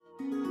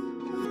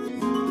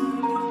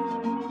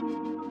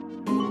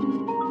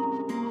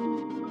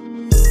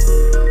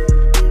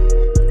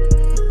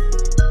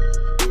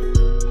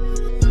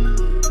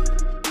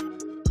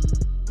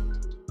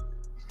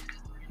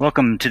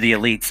Welcome to the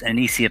Elites and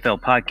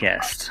ECFL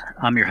podcast.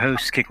 I'm your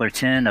host, Kickler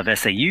 10 of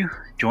SAU.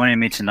 Joining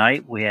me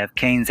tonight, we have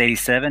Canes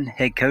 87,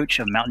 head coach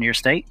of Mountaineer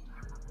State.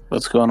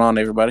 What's going on,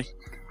 everybody?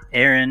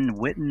 Aaron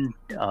Witten,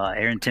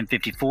 Aaron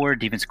 1054,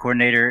 defense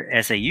coordinator,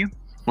 SAU.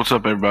 What's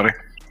up, everybody?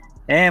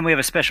 And we have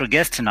a special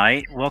guest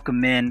tonight.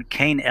 Welcome in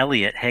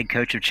Cainelliot, head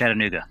coach of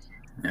Chattanooga.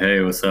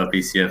 Hey, what's up,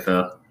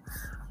 ECFL?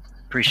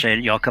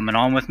 Appreciate y'all coming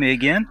on with me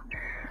again.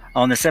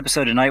 On this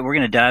episode tonight, we're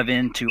going to dive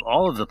into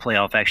all of the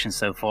playoff action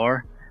so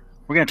far.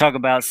 We're going to talk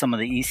about some of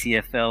the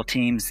ECFL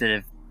teams that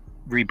have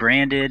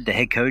rebranded, the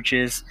head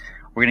coaches.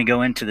 We're going to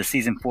go into the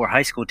Season 4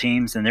 high school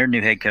teams and their new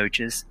head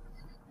coaches.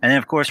 And then,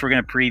 of course, we're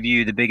going to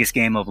preview the biggest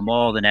game of them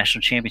all, the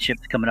national championship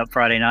coming up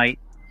Friday night.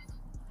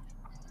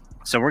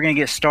 So we're going to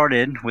get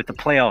started with the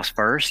playoffs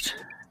first.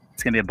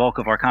 It's going to be a bulk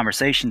of our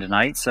conversation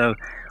tonight. So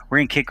we're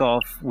going to kick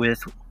off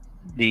with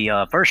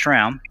the first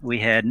round. We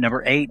had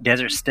number 8,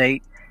 Desert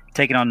State,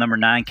 taking on number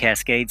 9,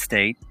 Cascade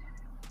State.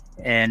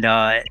 And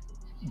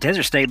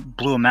Desert State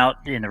blew them out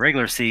in the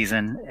regular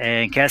season,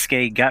 and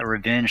Cascade got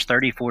revenge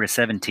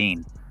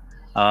 34-17.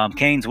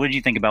 Canes, what did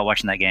you think about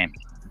watching that game?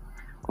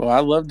 Well, I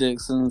loved it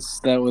since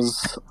I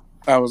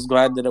was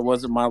glad that it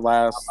wasn't my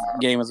last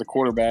game as a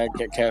quarterback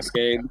at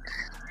Cascade.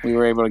 We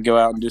were able to go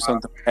out and do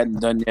something we hadn't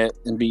done yet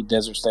and beat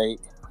Desert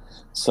State.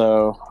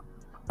 So,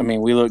 I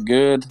mean, we looked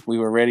good. We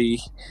were ready,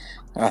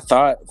 I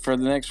thought, for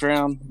the next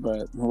round,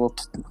 but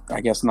I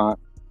guess not.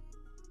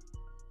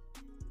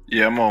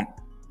 Yeah, I'm going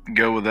to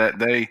go with that.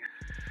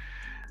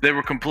 They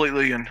were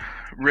completely and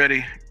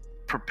ready,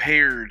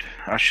 prepared,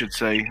 I should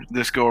say,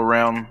 this go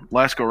around.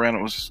 Last go around,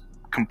 it was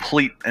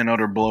complete and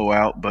utter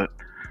blowout, but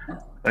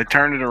they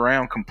turned it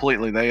around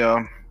completely. They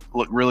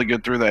looked really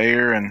good through the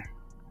air and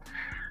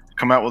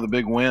come out with a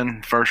big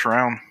win first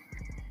round.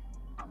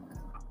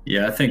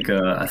 Yeah, I think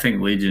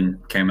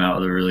Legion came out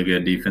with a really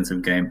good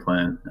defensive game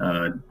plan.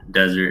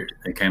 Desert,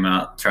 they came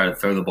out, tried to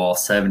throw the ball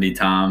 70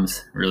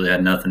 times, really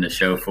had nothing to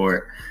show for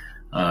it,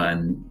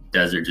 and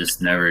Desert just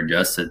never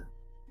adjusted.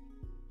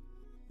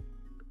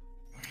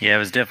 Yeah, it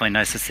was definitely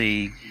nice to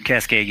see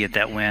Cascade get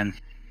that win.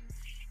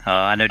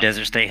 I know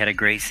Desert State had a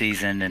great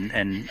season,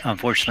 and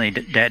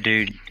unfortunately that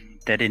dude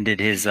that ended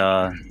his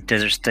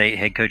Desert State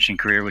head coaching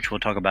career, which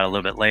we'll talk about a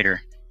little bit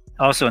later.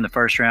 Also in the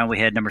first round, we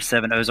had number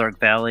 7, Ozark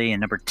Valley,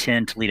 and number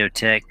 10, Toledo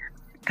Tech.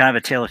 Kind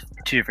of a tale of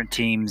two different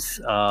teams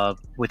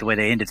with the way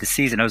they ended the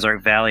season.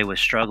 Ozark Valley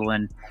was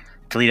struggling.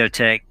 Toledo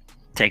Tech,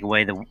 take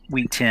away the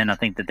week 10, I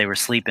think that they were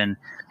sleeping.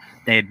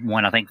 They had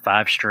won, I think,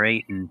 5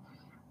 straight,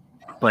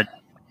 but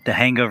the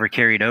hangover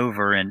carried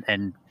over,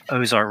 and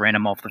Ozark ran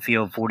them off the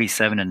field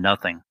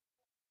 47-0.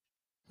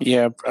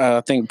 Yeah,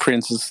 I think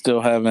Prince is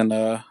still having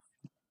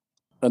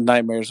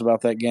nightmares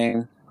about that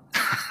game.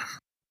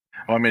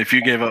 Well, I mean, if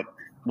you gave up,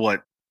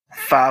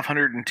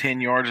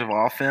 510 yards of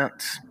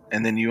offense,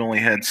 and then you only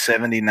had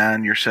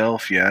 79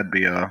 yourself, yeah,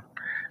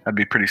 I'd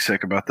be pretty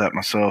sick about that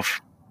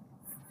myself.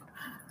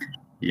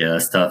 Yeah,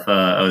 that's tough.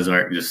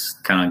 Ozark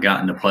just kind of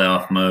got into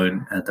playoff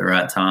mode at the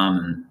right time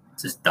and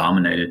just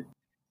dominated.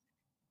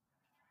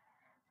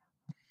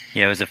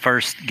 Yeah, it was the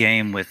first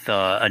game with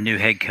a new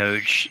head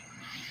coach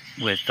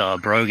with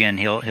Brogan.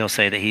 He'll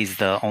say that he's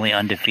the only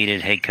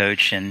undefeated head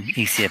coach in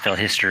ECFL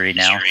history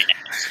now.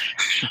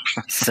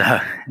 So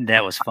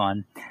that was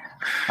fun.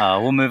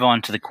 We'll move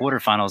on to the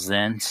quarterfinals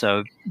then.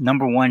 So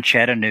number 1,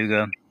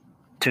 Chattanooga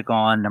took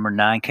on number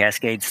 9,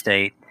 Cascade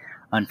State.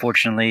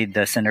 Unfortunately,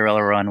 the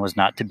Cinderella run was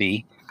not to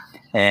be,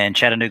 and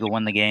Chattanooga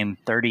won the game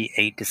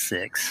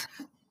 38-6.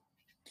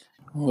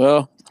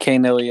 Well,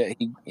 Cainelliot,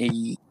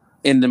 he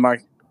ended my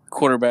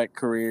quarterback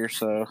career,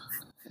 so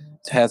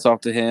hats off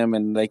to him,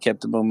 and they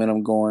kept the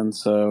momentum going.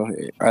 So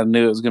I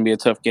knew it was going to be a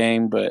tough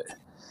game, but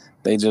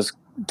they just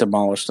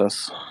demolished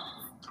us.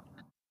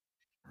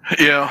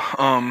 Yeah,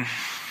 I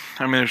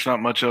mean, there's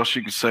not much else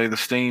you can say. The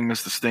steam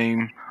is the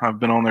steam. I've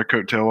been on their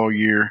coattail all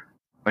year.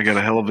 They got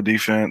a hell of a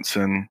defense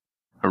and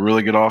a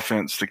really good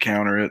offense to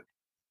counter it.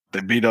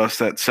 They beat us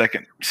that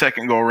second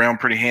go around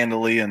pretty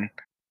handily, and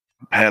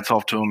hats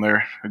off to them.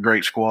 They're a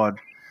great squad.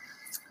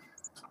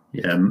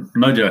 Yeah,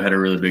 Mojo had a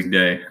really big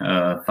day,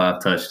 5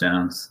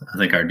 touchdowns. I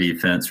think our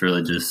defense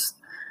really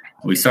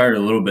we started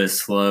a little bit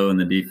slow, and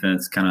the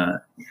defense kind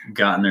of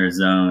got in their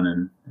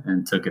zone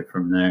and took it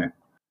from there.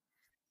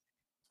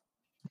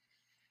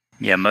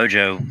 Yeah,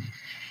 Mojo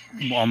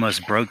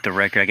almost broke the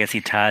record. I guess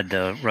he tied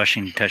the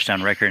rushing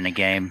touchdown record in the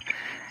game.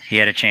 He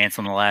had a chance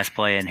on the last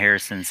play, and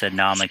Harrison said,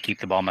 "No, I'm going to keep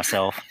the ball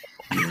myself."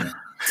 Yeah,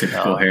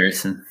 typical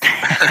Harrison.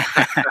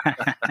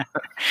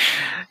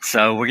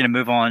 So we're going to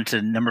move on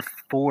to number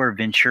 4,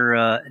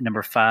 Ventura,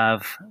 number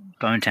 5,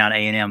 Bonetown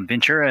A&M.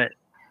 Ventura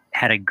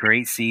had a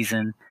great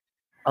season.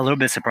 A little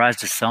bit surprised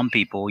to some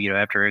people,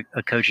 after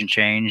a coaching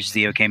change.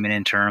 Zio came in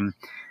interim.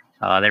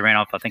 They ran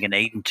off, I think, an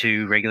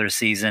 8-2 regular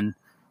season.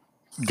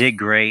 Did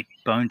great.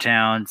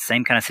 Bonetown,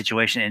 same kind of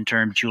situation.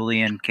 Interim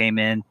Julian came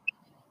in.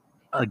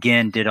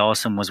 Again, did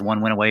awesome. Was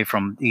 1 win away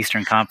from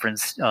Eastern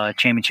Conference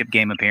championship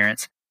game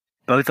appearance.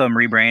 Both of them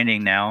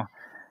rebranding now.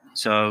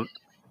 So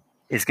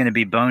It's going to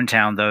be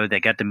Bonetown, though,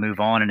 that got to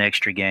move on an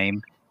extra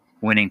game,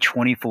 winning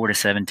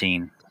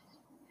 24-17.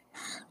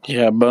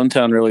 Yeah,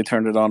 Bonetown really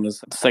turned it on the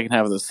second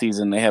half of the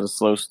season. They had a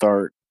slow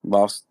start,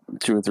 lost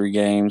 2 or 3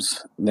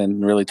 games,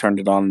 then really turned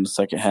it on in the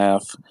second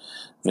half.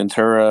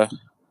 Ventura,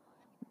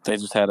 they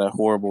just had a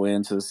horrible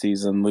end to the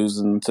season,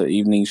 losing to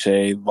Evening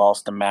Shade,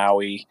 lost to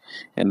Maui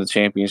in the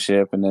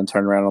championship, and then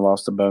turned around and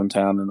lost to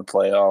Bonetown in the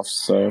playoffs.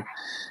 So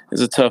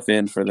it's a tough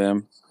end for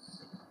them.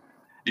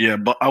 Yeah,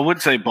 but I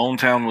would say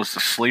Bonetown was the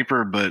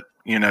sleeper, but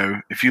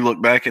if you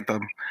look back at the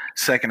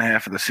second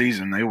half of the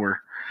season, they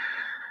were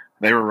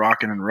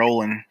rocking and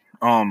rolling.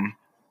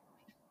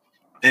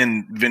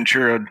 In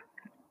Ventura,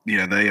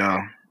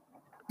 they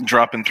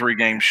dropping 3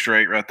 games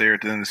straight right there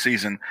at the end of the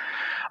season.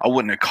 I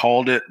wouldn't have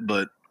called it,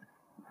 but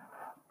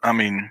I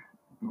mean,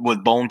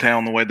 with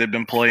Bonetown, the way they've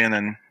been playing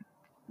and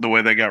the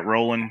way they got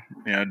rolling,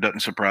 it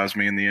doesn't surprise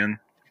me in the end.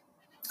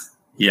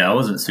 Yeah, I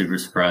wasn't super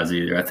surprised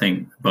either. I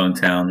think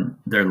Bonetown,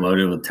 they're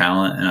loaded with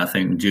talent, and I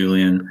think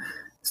Julian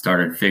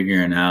started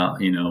figuring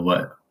out,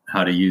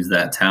 how to use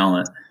that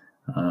talent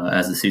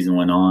as the season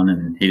went on,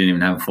 and he didn't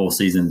even have a full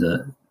season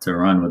to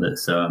run with it.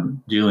 So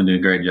Julian did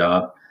a great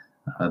job.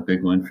 A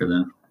big win for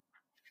them.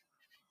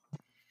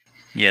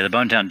 Yeah, the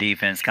Bonetown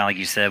defense, kind of like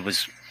you said,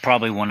 was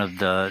probably one of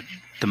the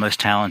most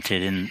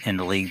talented in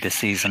the league this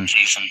season.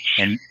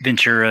 And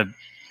Ventura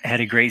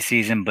had a great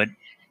season, but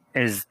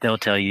as they'll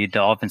tell you,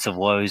 the offensive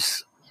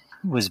woes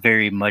was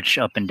very much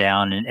up and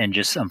down and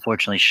just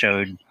unfortunately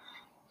showed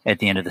at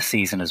the end of the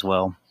season as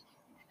well.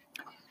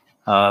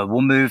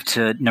 We'll move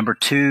to number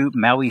 2,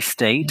 Maui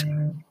State,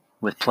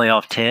 with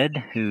playoff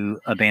Ted, who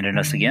abandoned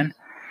us again.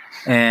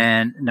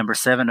 And number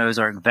 7,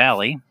 Ozark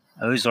Valley.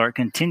 Ozark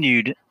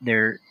continued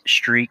their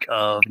streak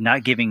of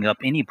not giving up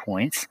any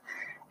points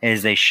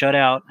as they shut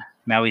out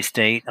Maui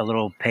State, a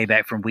little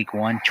payback from week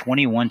 1,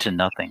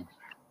 21-0.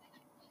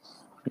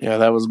 Yeah,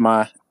 that was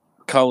my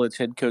college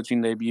head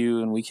coaching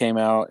debut, and we came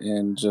out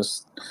and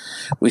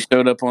we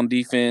showed up on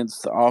defense.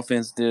 The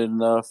offense did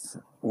enough.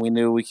 We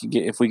knew we could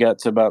get, if we got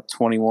to about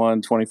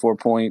 21, 24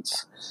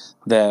 points,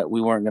 that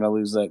we weren't going to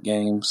lose that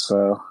game.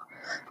 So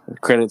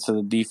credit to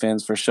the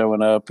defense for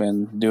showing up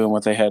and doing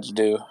what they had to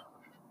do.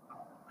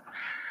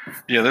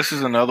 Yeah, this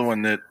is another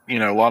one that,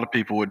 a lot of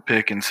people would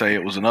pick and say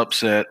it was an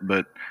upset,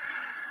 but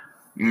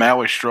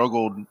Maui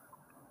struggled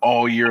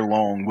all year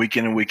long, week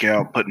in and week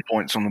out, putting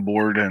points on the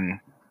board. And,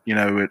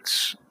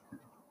 it's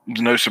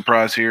no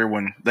surprise here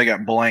when they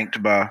got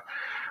blanked by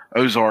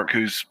Ozark,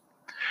 who's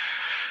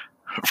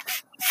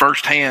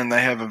firsthand,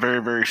 they have a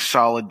very, very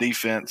solid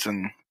defense,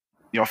 and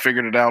y'all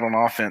figured it out on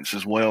offense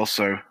as well.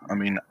 So, I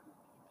mean,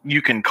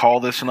 you can call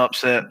this an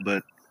upset,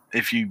 but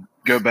if you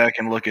go back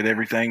and look at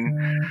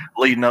everything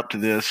leading up to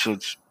this,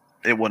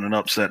 it wasn't an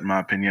upset in my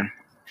opinion.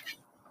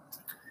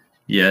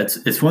 Yeah,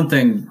 it's one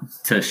thing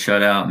to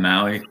shut out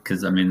Maui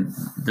because, I mean,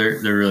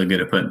 they're really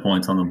good at putting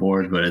points on the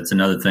board, but it's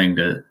another thing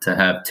to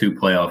have 2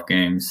 playoff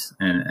games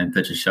and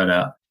pitch a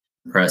shutout.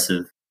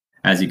 Impressive.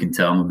 As you can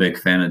tell, I'm a big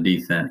fan of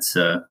defense,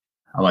 so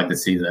I like to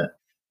see that.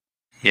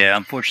 Yeah,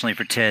 unfortunately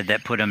for Ted,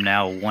 that put him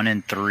now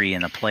 1-3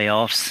 in the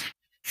playoffs.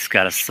 It's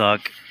got to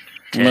suck.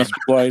 Ted, that's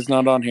why he's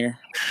not on here.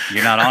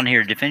 You're not on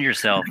here to defend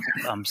yourself.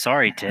 I'm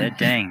sorry, Ted.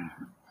 Dang.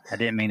 I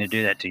didn't mean to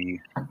do that to you.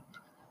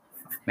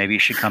 Maybe you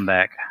should come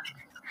back.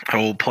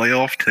 Old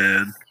playoff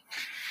Ted.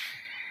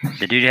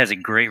 The dude has a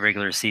great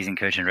regular season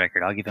coaching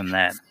record. I'll give him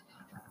that.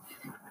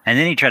 And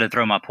then he tried to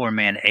throw my poor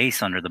man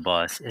Ace under the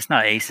bus. It's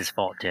not Ace's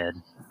fault, Ted.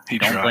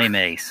 Don't blame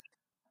Ace.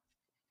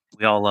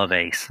 We all love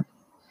Ace.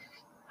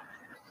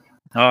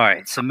 All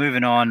right, so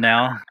moving on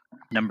now.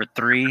 Number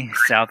 3,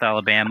 South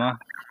Alabama,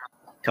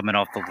 coming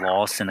off the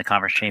loss in the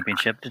conference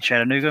championship to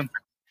Chattanooga,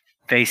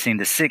 facing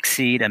the 6th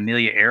seed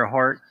Amelia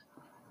Earhart.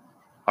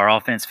 Our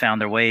offense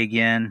found their way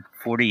again,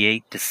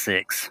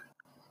 48-6.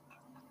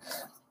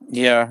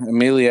 Yeah,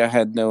 Amelia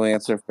had no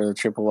answer for the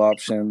triple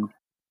option,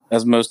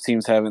 as most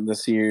teams haven't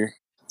this year.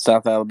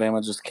 South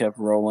Alabama just kept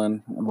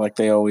rolling like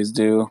they always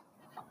do.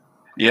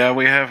 Yeah,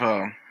 we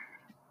have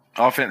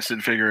offense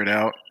did figure it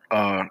out.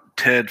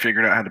 Ted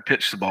figured out how to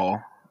pitch the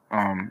ball.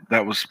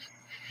 That was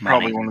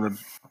probably one of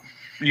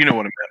the, you know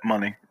what I meant,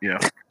 money. Yeah,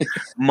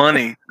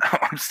 money.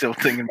 I'm still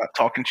thinking about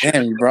talking shit.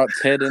 Damn, you brought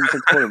Ted in for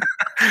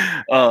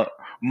quarterback.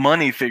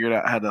 Money figured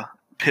out how to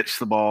pitch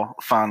the ball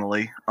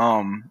finally.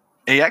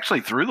 He actually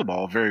threw the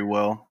ball very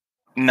well.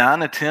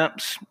 9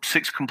 attempts,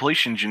 6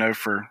 completions.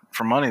 For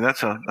Money,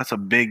 that's a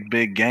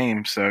big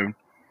game. So,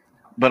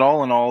 but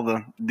all in all,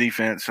 the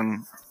defense,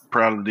 I'm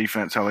proud of the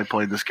defense how they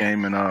played this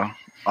game, and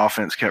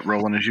offense kept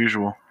rolling as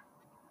usual.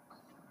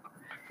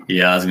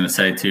 Yeah, I was going to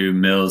say too,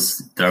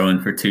 Mills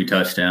throwing for 2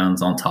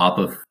 touchdowns on top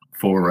of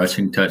 4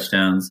 rushing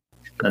touchdowns.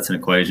 That's an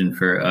equation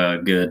for a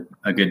good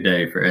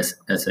day for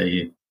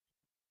SAU.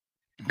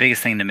 The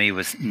biggest thing to me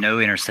was no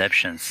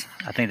interceptions.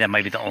 I think that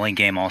might be the only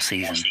game all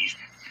season.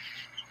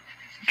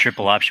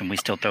 Triple option, we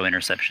still throw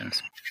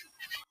interceptions.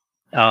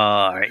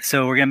 All right,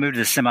 so we're going to move to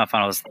the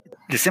semifinals.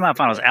 The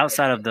semifinals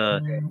outside of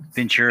the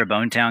Ventura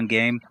Bonetown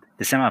game,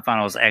 the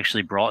semifinals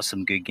actually brought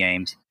some good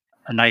games.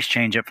 A nice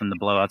change up from the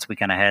blowouts we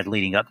kind of had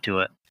leading up to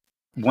it.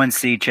 1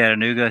 seed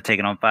Chattanooga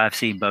taking on 5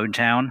 seed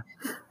Bonetown.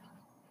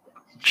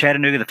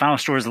 Chattanooga, the final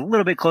score is a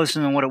little bit closer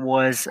than what it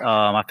was.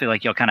 I feel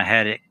like y'all kind of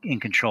had it in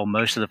control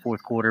most of the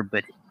fourth quarter,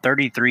 but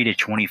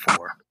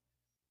 33-24.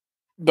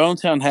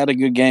 Bonetown had a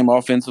good game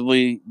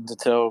offensively.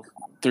 Detel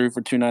threw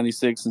for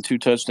 296 and 2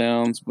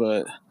 touchdowns,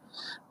 but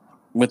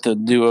with the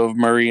duo of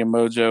Murray and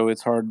Mojo,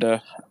 it's hard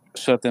to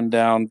shut them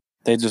down.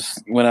 They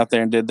just went out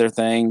there and did their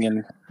thing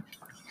and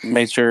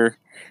made sure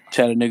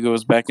Chattanooga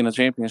was back in the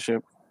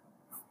championship.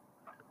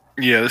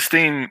 Yeah, this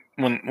team,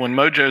 when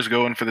Mojo's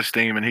going for this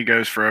team and he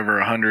goes for over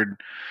 100,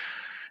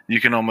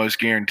 you can almost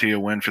guarantee a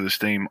win for this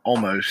team.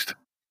 Almost.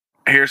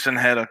 Harrison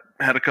had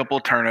a couple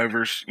of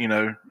turnovers,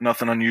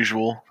 nothing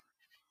unusual.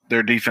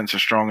 Their defense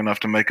is strong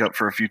enough to make up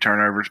for a few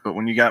turnovers, but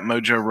when you got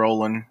Mojo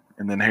rolling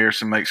and then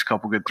Harrison makes a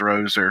couple good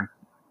throws, they're a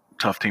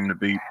tough team to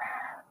beat.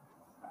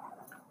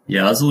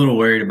 Yeah, I was a little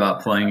worried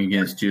about playing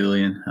against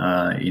Julian.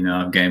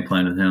 I've game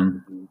planned with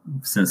him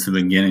since the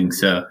beginning,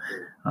 so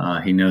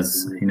he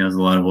knows a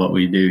lot of what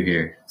we do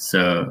here.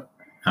 So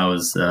I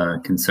was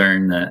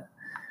concerned that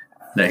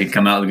he'd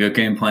come out with a good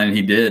game plan.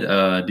 He did.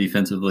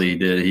 Defensively, he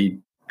did. He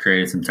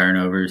created some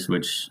turnovers,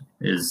 which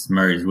is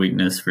Murray's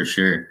weakness for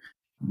sure.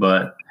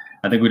 But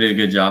I think we did a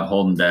good job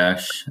holding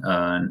Dash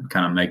and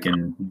kind of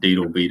making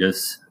Deedle beat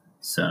us.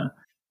 So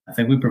I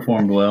think we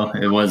performed well.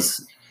 I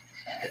was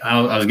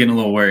getting a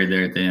little worried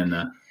there at the end,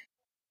 though.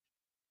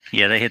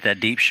 Yeah, they hit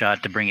that deep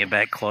shot to bring it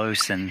back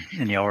close, and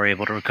y'all were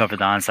able to recover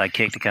the onside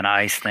kick to kind of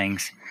ice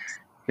things.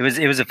 It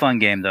was a fun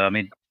game, though. I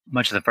mean,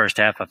 much of the first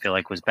half I feel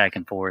like was back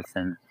and forth,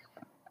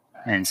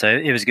 and so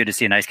it was good to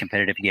see a nice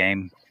competitive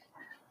game.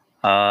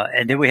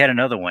 And then we had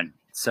another one.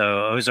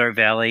 So Ozark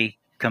Valley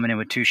coming in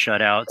with 2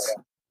 shutouts.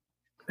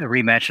 A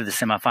rematch of the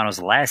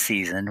semifinals last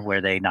season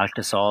where they knocked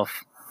us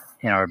off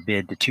in our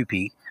bid to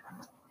two-peat,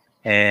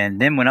 and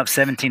then went up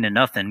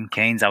 17-0.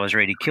 Canes, I was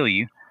ready to kill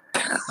you.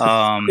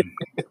 I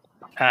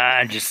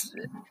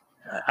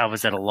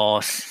was at a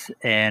loss,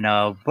 and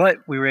but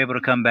we were able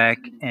to come back,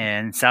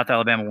 and South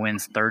Alabama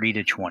wins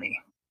 30-20.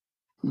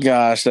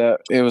 Gosh,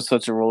 it was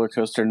such a roller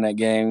coaster in that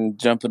game,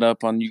 jumping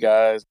up on you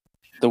guys.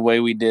 The way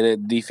we did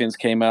it, defense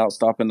came out,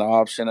 stopping the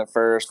option at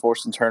first,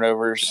 forcing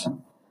turnovers,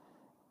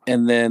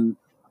 and then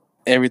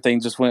everything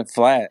just went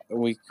flat.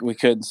 We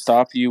couldn't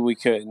stop you. We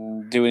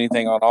couldn't do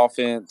anything on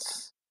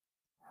offense.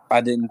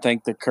 I didn't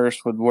think the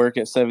curse would work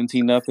at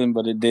 17-0,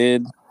 but it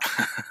did.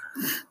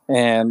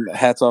 And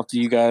hats off to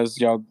you guys.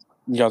 Y'all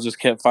just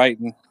kept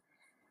fighting.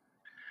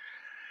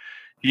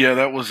 Yeah,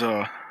 that was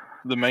the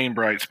main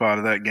bright spot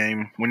of that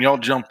game. When y'all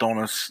jumped on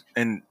us,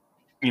 and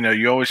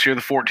you always hear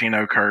the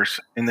 14-0 curse,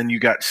 and then you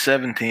got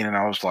 17, and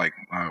I was like,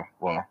 oh,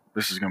 well,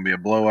 this is going to be a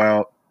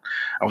blowout.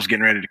 I was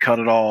getting ready to cut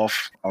it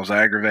off. I was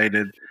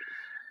aggravated.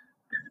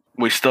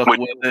 We stuck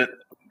with it,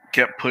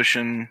 kept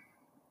pushing,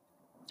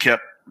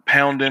 kept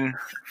pounding,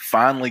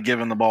 finally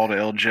giving the ball to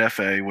El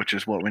Jefe, which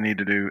is what we need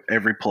to do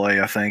every play,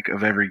 I think,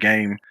 of every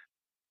game.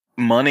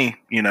 Money,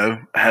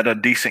 had a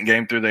decent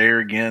game through the air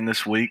again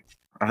this week.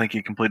 I think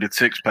he completed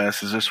 6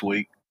 passes this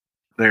week.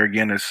 There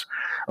again is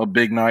a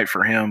big night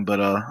for him, but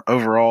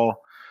overall,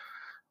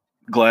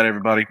 glad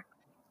everybody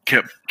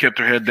kept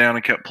their head down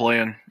and kept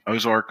playing.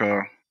 Ozark,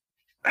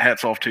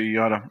 hats off to you. You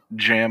had a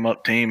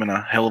jam-up team and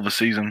a hell of a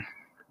season.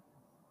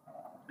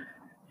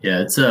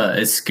 Yeah,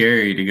 it's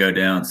scary to go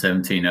down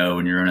 17-0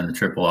 when you're running the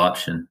triple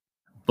option.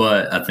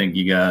 But I think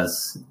you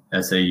guys,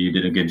 SAU,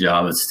 did a good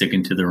job of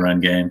sticking to the run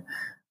game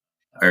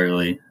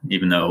early,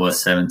 even though it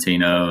was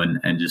 17-0,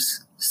 and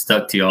just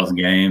stuck to y'all's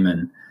game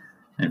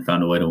and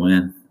found a way to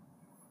win.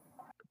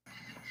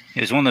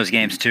 It was one of those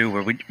games, too,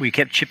 where we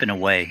kept chipping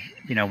away.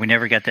 We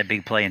never got that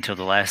big play until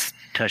the last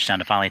touchdown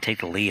to finally take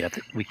the lead.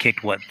 We kicked,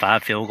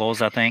 5 field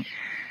goals, I think?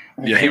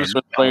 Yeah, he was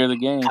the player of the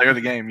game. Player of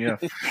the game, yeah.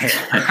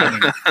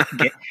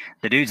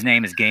 The dude's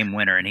name is Game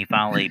Winner, and he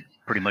finally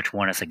pretty much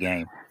won us a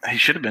game. He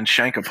should have been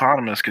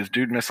Shankopotamus because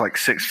dude missed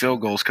 6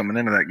 field goals coming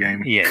into that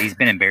game. Yeah, he's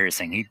been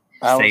embarrassing. He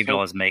saved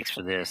all his makes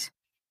for this.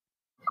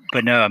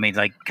 But no, I mean,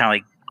 kind of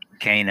like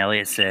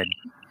Cainelliot said,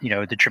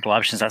 the triple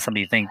option is not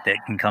something you think that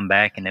can come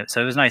back. And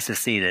so it was nice to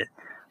see that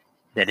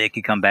it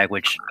could come back,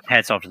 which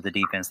hats off to the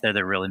defense. They're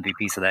the real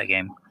MVPs of that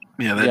game.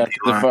 Yeah,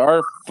 if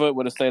our foot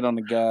would have stayed on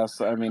the gas,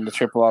 I mean, the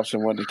triple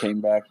option wouldn't have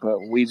came back. But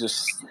we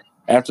just,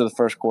 after the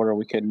first quarter,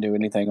 we couldn't do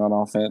anything on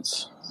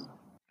offense.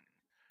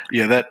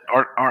 Yeah,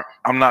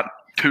 I'm not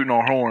tooting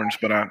our horns,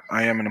 but I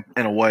am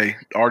in a way.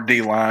 Our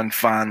D-line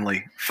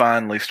finally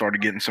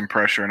started getting some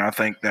pressure, and I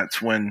think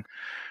that's when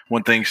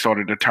things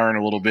started to turn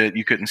a little bit.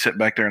 You couldn't sit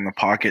back there in the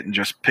pocket and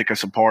just pick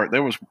us apart.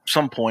 There was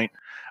some point,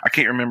 I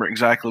can't remember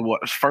exactly what,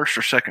 it was first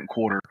or second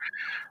quarter,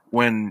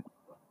 when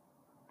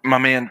my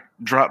man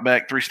dropped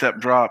back, 3-step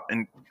drop,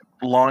 and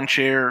lawn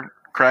chair,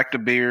 cracked a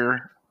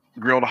beer,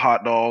 grilled a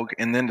hot dog,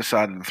 and then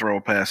decided to throw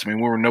a pass. I mean,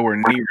 we were nowhere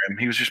near him.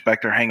 He was just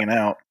back there hanging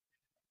out.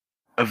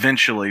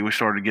 Eventually, we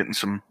started getting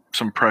some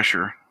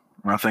pressure,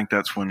 and I think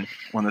that's when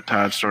the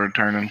tide started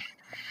turning.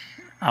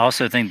 I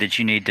also think that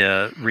you need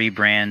to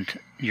rebrand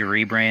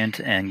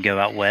and go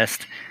out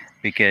west,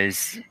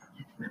 because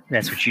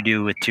that's what you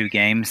do with 2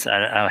 games.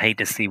 I hate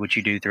to see what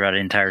you do throughout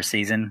an entire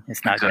season.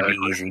 It's not going to be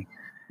easy.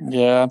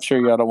 Yeah, I'm sure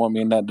y'all don't want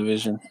me in that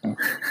division.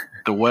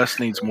 The West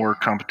needs more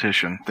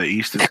competition. The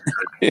East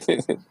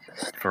is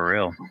For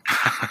real.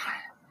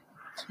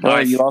 Well,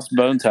 nice. you lost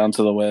Bonetown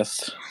to the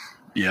West.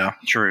 Yeah.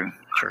 True.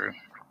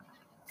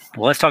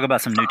 Well, let's talk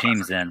about some new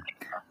teams then.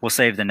 We'll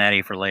save the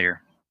Natty for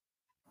later.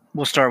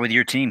 We'll start with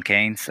your team,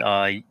 Canes.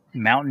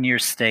 Mountaineer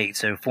State,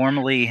 so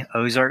formerly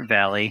Ozark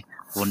Valley,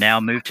 will now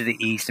move to the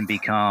east and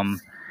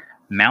become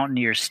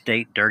Mountaineer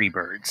State Dirty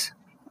Birds.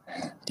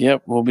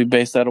 Yep, we'll be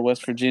based out of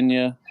West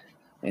Virginia,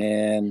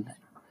 and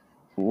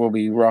we'll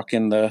be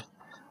rocking the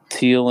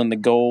teal and the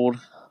gold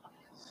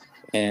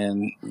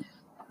and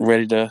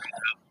ready to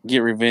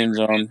get revenge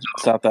on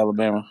South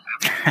Alabama.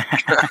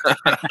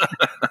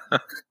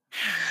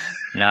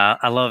 No,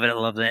 I love it. I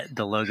love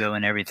the logo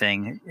and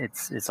everything.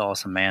 It's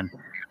awesome, man.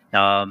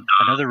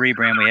 Another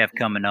rebrand we have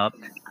coming up,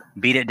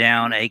 Beat It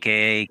Down,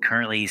 a.k.a.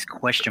 currently he's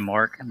question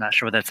mark. I'm not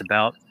sure what that's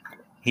about.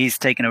 He's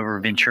taken over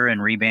Ventura and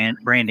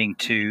rebranding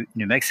to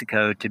New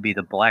Mexico to be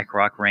the Black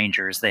Rock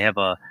Rangers. They have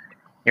a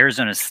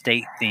Arizona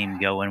State theme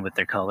going with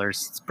their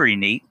colors. It's pretty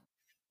neat.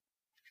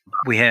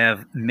 We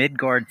have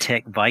Midgard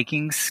Tech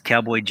Vikings,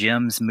 Cowboy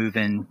Gyms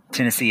moving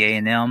Tennessee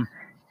A&M.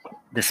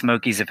 The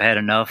Smokies have had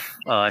enough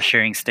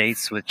sharing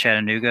states with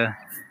Chattanooga,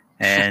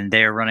 and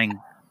they are running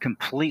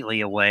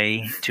completely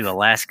away to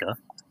Alaska.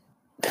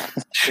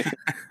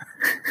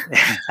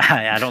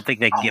 I don't think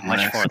they can get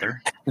much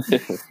farther.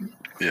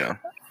 Yeah.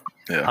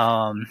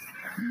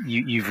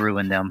 You've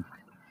ruined them.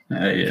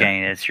 Yeah.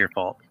 Kane, it's your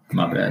fault.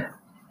 My bad.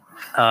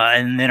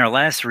 And then our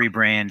last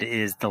rebrand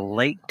is the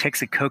Lake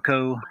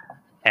Texaco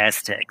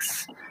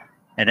Aztecs.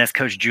 And that's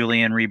Coach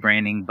Julian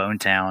rebranding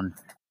Bonetown,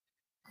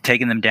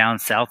 taking them down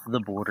south of the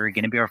border.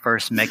 Going to be our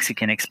first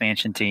Mexican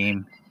expansion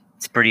team.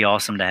 It's pretty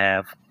awesome to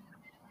have.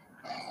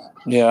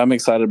 Yeah, I'm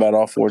excited about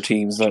all four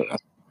teams.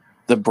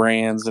 The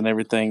brands and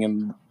everything,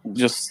 and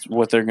just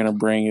what they're going to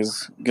bring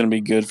is going to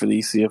be good for the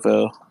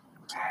ECFL.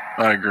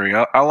 I agree.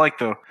 I like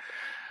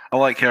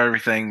how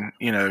everything,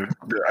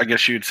 I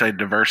guess you'd say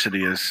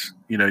diversity is,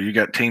 you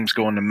got teams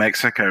going to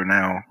Mexico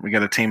now. We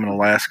got a team in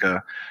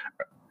Alaska.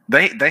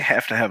 They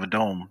have to have a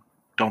dome,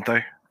 don't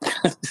they?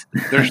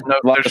 There's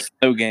a lot of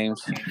snow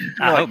games.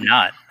 I hope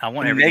not. I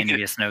want every game to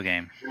be a snow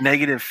game.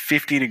 Negative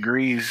 50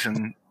 degrees,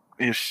 and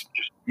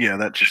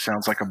that just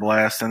sounds like a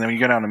blast. And then when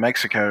you go down to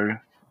Mexico,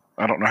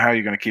 I don't know how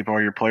you're going to keep all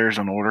your players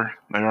in order.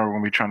 They are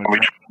going to be trying to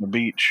drink on the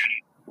beach.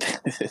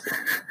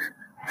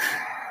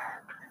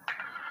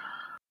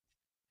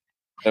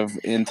 Of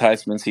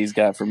enticements he's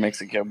got for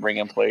Mexico,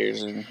 bringing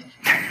players in.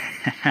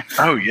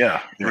 Oh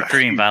yeah,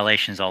 recruiting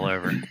violations all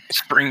over.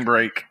 Spring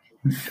break.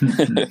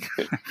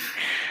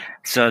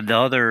 So the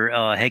other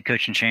head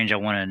coaching change I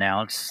want to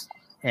announce,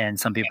 and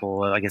some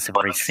people, I guess, have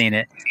already seen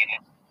it,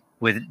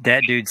 with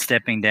that dude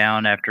stepping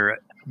down after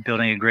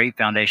building a great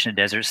foundation at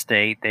Desert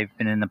State. They've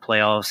been in the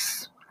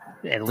playoffs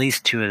at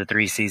least 2 of the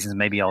 3 seasons,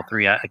 maybe all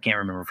 3. I can't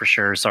remember for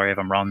sure. Sorry if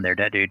I'm wrong there,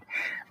 that dude.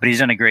 But he's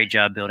done a great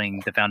job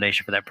building the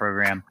foundation for that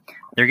program.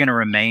 They're going to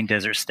remain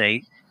Desert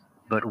State,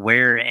 but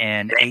Ware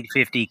and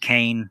 850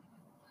 Kane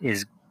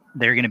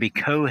they're going to be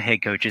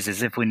co-head coaches,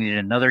 as if we needed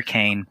another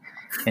Kane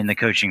in the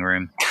coaching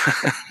room.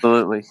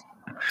 Absolutely.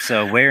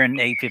 So Ware and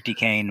 850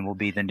 Kane will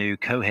be the new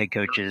co-head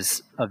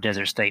coaches of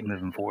Desert State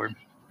moving forward.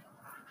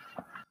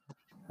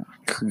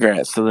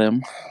 Congrats to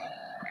them.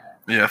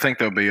 Yeah, I think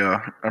they'll be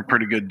a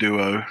pretty good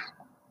duo.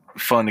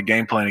 Fun to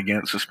game plan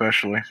against,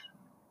 especially.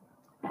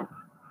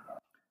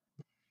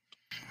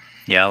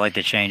 Yeah, I like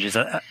the changes.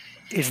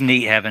 It's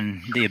neat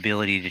having the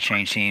ability to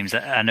change teams.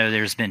 I know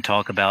there's been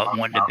talk about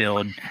wanting to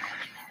build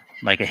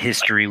like a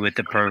history with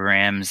the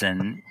programs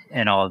and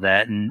all of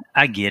that, and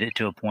I get it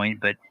to a point,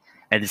 but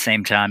at the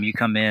same time, you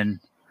come in,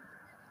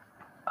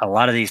 a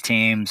lot of these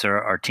teams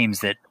are teams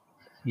that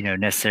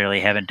necessarily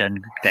haven't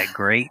done that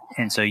great,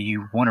 and so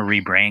you want to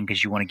rebrand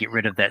because you want to get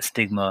rid of that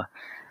stigma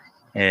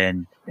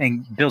and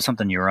build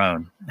something your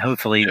own.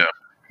 Hopefully,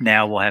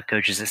 now we'll have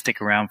coaches that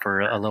stick around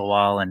for a little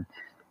while, and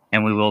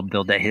we will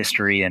build that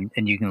history, and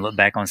you can look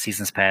back on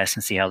seasons past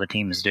and see how the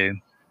teams do.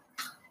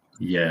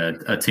 Yeah,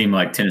 a team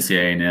like Tennessee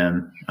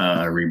A&M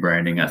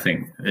rebranding, I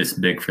think it's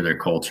big for their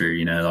culture.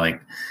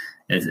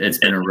 It's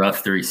been a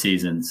rough 3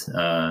 seasons,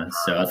 so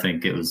I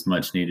think it was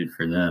much needed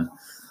for them.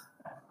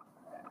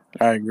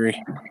 I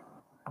agree.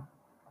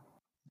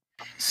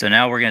 So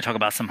now we're going to talk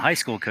about some high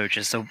school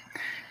coaches. So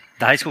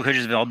the high school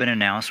coaches have all been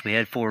announced. We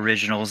had 4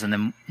 originals, and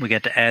then we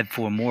got to add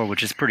 4 more,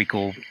 which is pretty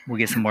cool. We'll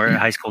get some more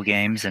high school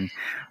games, and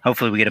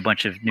hopefully we get a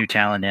bunch of new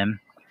talent in.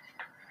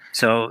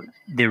 So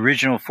the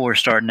original 4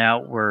 starting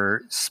out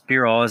were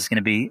Spearaw is going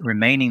to be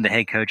remaining the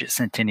head coach at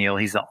Centennial.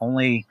 He's the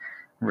only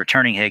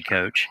returning head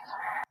coach.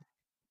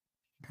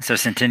 So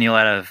Centennial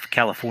out of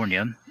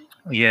California.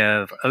 You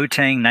have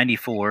Otang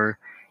 94.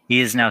 He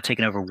is now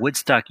taking over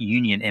Woodstock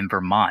Union in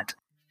Vermont.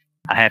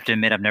 I have to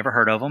admit, I've never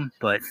heard of him,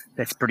 but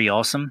that's pretty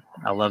awesome.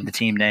 I love the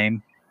team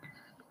name.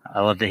 I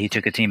love that he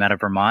took a team out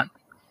of Vermont.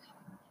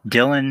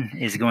 Dylan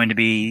is going to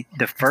be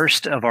the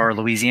first of our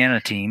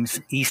Louisiana teams,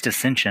 East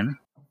Ascension.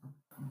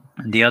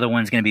 The other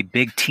one's going to be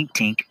Big Tink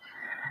Tink,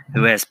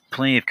 who has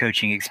plenty of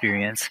coaching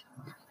experience.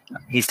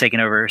 He's taking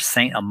over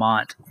Saint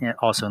Amant,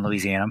 also in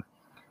Louisiana.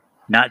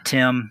 Not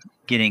Tim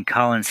getting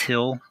Collins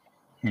Hill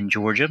in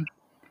Georgia,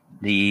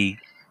 the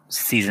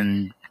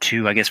season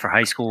 2, I guess, for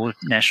high school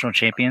national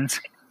champions.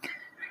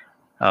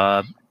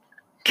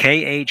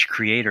 KH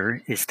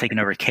Creator is taking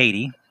over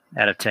Katy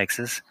out of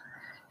Texas.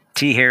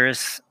 T.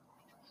 Harris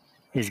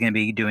is going to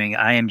be doing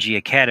IMG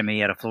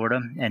Academy out of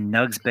Florida, and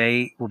Nugs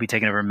Bay will be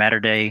taking over Matter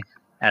Day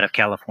out of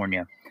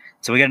California.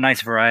 So we got a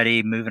nice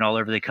variety moving all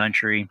over the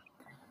country.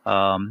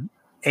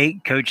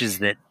 8 coaches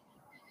that,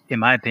 in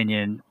my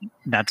opinion,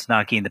 not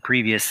knocking the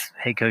previous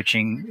head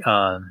coaching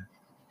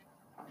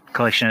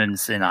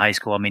collections in high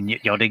school. I mean,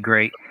 y'all did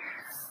great.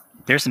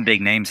 There's some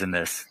big names in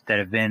this that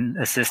have been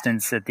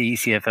assistants at the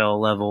ECFL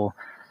level.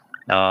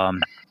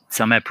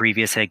 Some have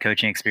previous head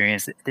coaching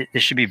experience.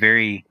 This should be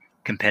very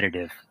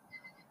competitive.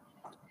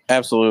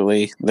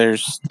 Absolutely.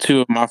 There's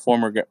 2 of my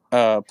former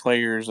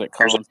players at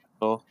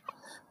Collinsville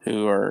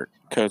who are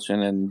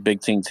coaching in Big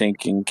Team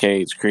Tink and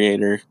KH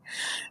Creator.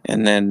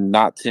 And then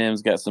Not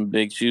Tim's got some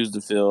big shoes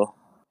to fill.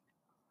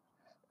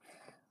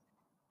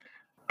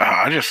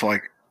 I just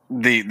like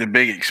the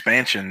big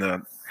expansion,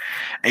 the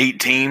 8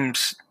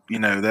 teams,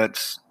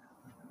 that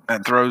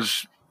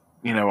throws,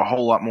 a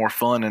whole lot more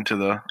fun into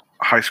the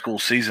high school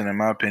season, in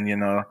my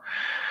opinion.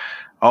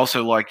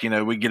 Also, like,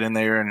 we get in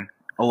there and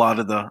a lot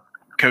of the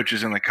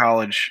coaches in the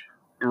college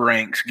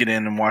ranks get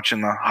in and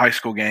watching the high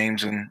school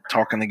games and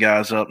talking the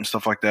guys up and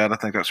stuff like that. I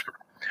think that's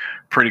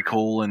pretty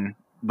cool.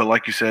 But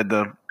like you said,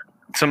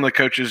 some of the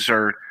coaches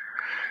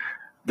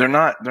they're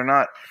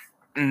not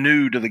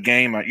new to the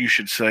game. You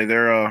should say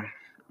they're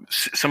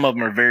some of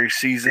them are very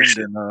seasoned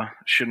and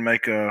should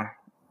make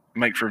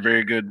for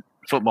very good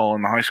football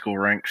in the high school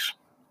ranks.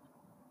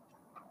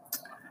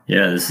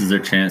 Yeah, this is their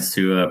chance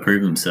to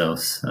prove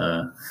themselves.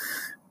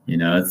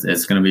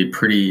 It's going to be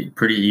pretty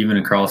even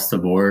across the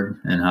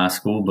board in high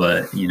school,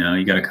 but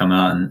you got to come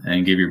out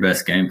and give your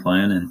best game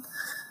plan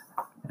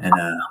and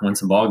win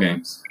some ball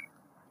games.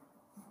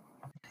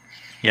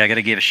 Yeah, I got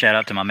to give a shout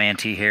out to my man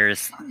T.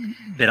 Harris.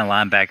 Been a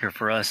linebacker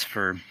for us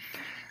for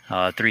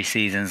 3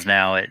 seasons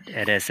now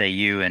at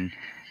SAU, and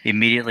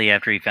immediately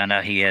after he found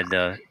out he had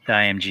the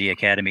IMG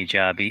Academy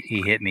job,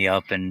 he hit me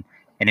up and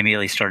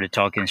immediately started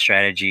talking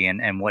strategy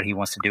and what he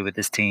wants to do with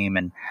this team.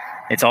 And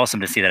it's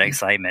awesome to see that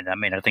excitement. I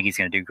mean, I think he's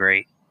going to do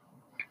great.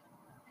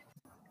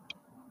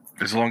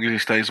 As long as he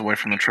stays away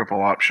from the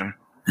triple option.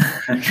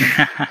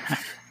 I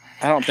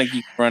don't think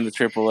you can run the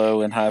triple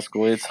O in high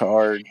school. It's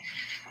hard.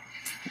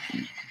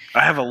 I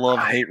have a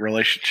love-hate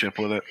relationship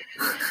with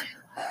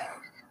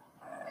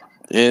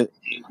it.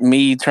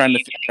 Me trying to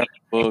figure out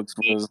the books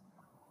was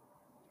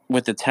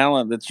with the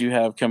talent that you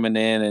have coming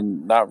in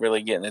and not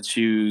really getting to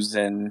choose,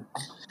 and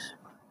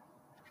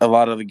a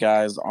lot of the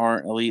guys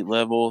aren't elite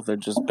level. They're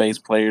just base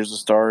players to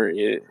start.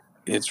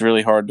 It's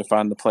really hard to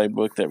find the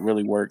playbook that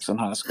really works in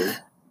high school.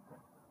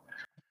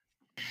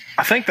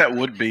 I think that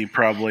would be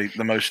probably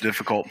the most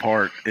difficult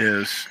part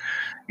is,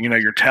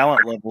 your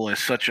talent level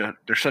is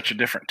there's such a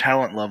different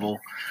talent level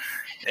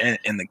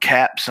in the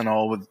caps and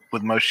all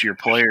with most of your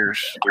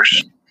players.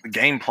 The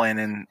game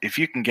planning, if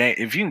you can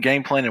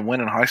game plan and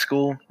win in high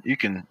school, you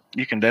can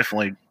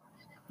definitely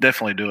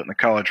do it in the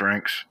college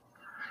ranks.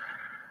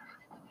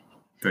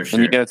 For sure.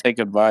 And you got to take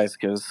advice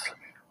because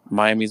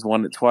Miami's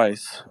won it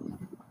twice.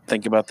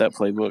 Think about that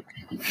playbook.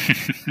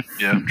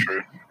 Yeah,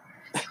 true.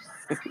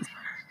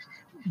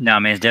 No, I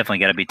mean, it's definitely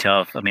got to be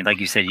tough. I mean, like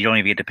you said, you don't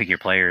even get to pick your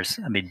players.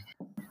 I mean,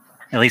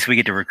 at least we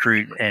get to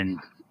recruit and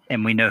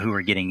we know who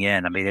we're getting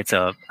in. I mean, it's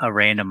a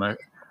random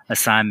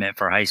assignment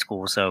for high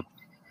school, so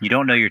you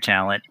don't know your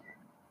talent.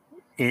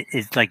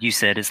 It's like you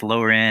said, it's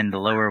lower end. The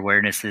lower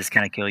awarenesses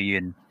kind of kill you.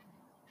 And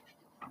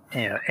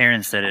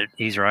Aaron said it.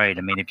 He's right.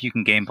 I mean, if you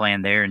can game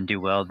plan there and do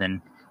well,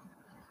 then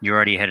you're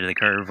already ahead of the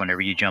curve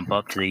whenever you jump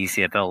up to the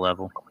ECFL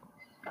level.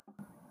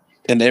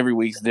 And every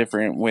week's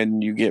different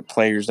when you get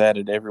players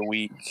added every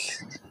week.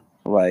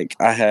 Like,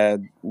 I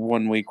had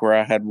 1 week where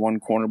I had 1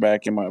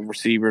 cornerback and my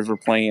receivers were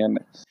playing,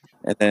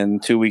 and then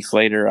 2 weeks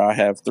later I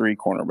have 3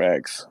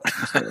 cornerbacks.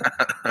 So.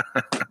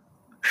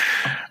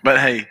 But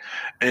hey,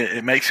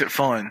 it makes it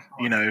fun.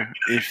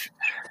 If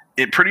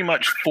it pretty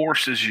much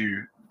forces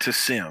you to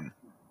sim.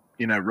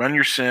 Run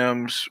your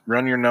sims,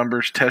 run your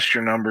numbers, test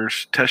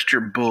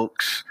your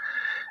books,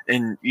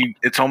 and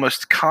it's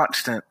almost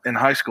constant in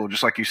high school,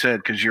 just like you said,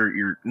 because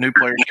your new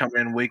players come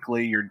in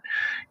weekly,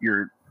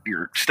 your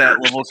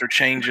stat levels are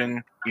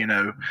changing,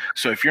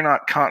 So if you're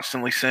not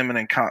constantly simming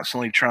and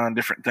constantly trying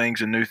different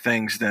things and new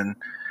things, then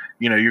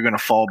you're going to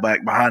fall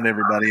back behind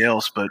everybody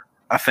else. But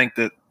I think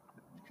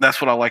that's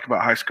what I like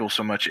about high school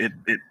so much. It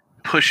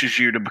pushes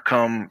you to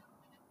become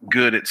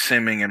good at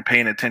simming and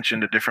paying attention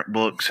to different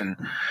books and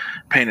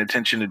paying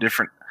attention to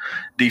different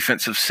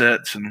defensive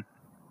sets and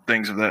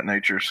things of that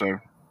nature. So,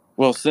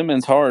 well,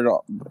 simming's hard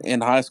in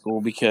high school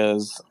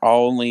because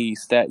only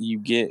stat you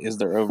get is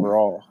their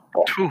overall.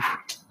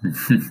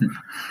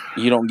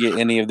 You don't get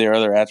any of their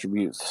other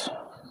attributes.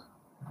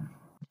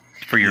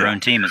 For your own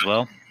team as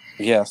well?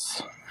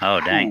 Yes. Oh,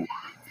 dang.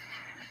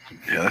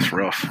 Yeah, that's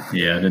rough.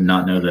 Yeah, I did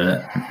not know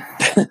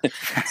that.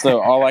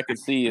 So all I could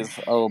see is,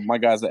 oh, my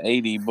guy's at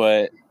 80,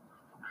 but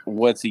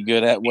what's he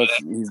good at?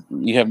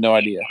 You have no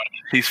idea.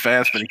 He's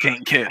fast, but he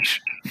can't catch.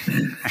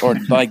 Or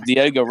like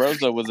Diego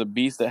Rosa was a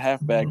beast at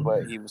halfback,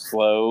 but he was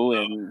slow,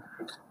 and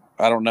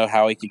I don't know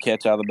how he could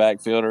catch out of the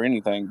backfield or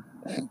anything.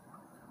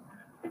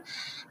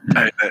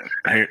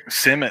 Hey,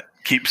 sim it.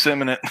 Keep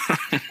simming it.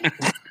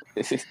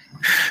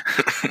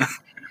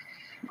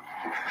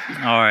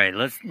 All right,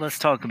 let's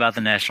talk about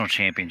the national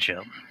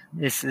championship.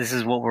 This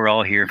is what we're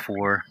all here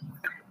for.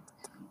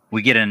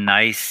 We get a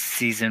nice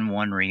season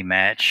 1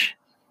 rematch.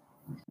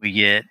 We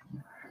get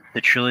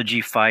the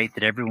trilogy fight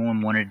that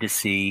everyone wanted to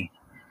see.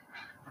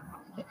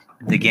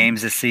 The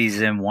games this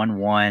season,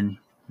 1-1.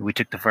 We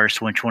took the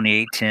first one,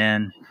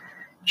 28-10.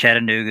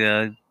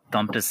 Chattanooga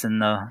thumped us in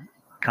the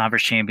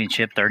conference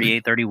championship,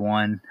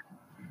 38-31.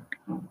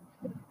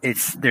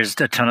 There's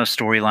a ton of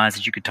storylines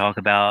that you could talk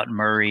about.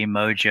 Murray,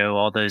 Mojo,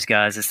 all those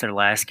guys. It's their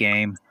last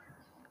game.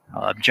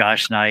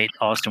 Josh Knight,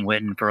 Austin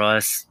Witten for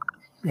us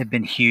have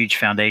been huge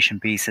foundation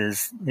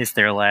pieces. It's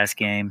their last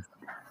game.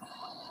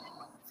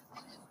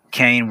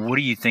 Kane, what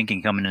are you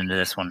thinking coming into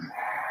this one?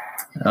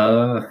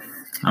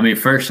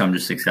 First, I'm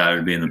just excited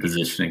to be in the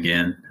position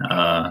again.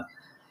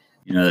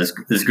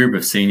 This group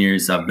of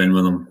seniors, I've been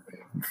with them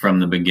from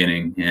the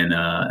beginning, and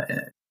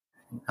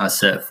I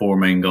set 4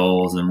 main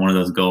goals, and one of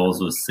those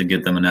goals was to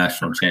get them a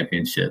national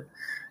championship.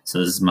 So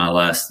this is my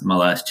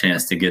last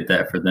chance to get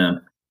that for them.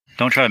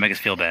 Don't try to make us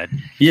feel bad.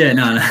 Yeah,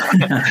 no.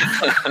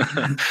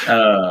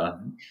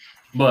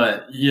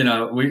 But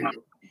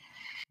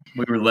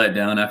we were let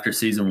down after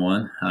season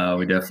 1.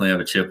 We definitely have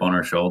a chip on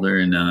our shoulder,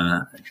 and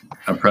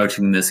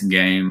approaching this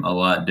game a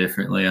lot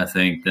differently, I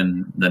think,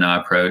 than I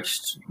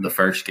approached the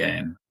first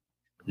game.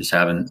 Just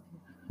having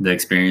the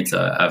experience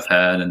I've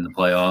had in the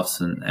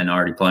playoffs and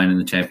already playing in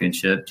the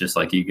championship, just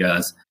like you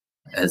guys,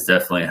 has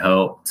definitely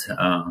helped.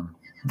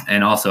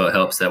 And also it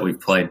helps that we've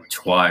played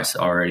twice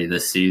already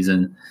this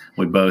season.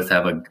 We both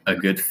have a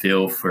good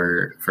feel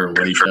for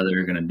what each other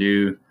are going to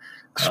do.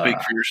 Speak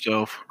for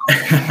yourself.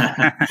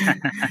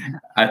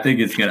 I think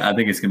it's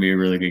gonna be a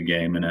really good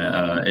game, and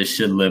it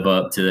should live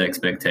up to the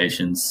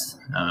expectations.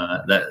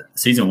 That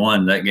season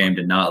 1, that game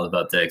did not live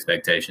up to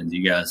expectations.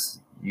 You guys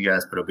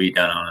put a beat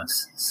down on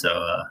us,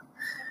 so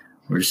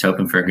we're just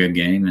hoping for a good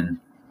game, and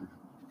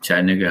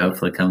Chattanooga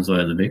hopefully comes away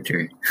with a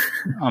victory.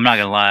 I'm not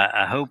gonna lie.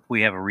 I hope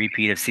we have a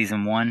repeat of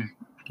season 1.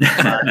 My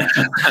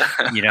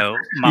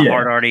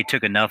heart already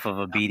took enough of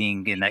a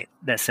beating in that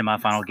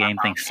semifinal game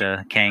thanks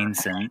to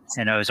Canes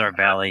and Ozark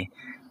Valley.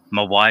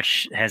 My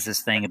watch has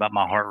this thing about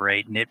my heart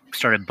rate, and it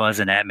started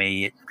buzzing at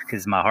me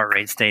because my heart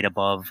rate stayed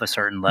above a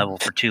certain level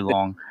for too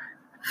long.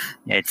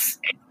 It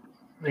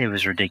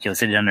was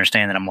ridiculous. I didn't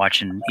understand that I'm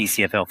watching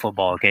ECFL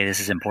football. Okay, this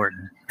is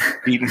important.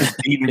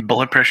 Eating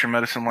blood pressure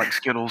medicine like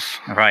Skittles.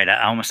 Right.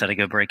 I almost had to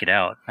go break it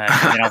out.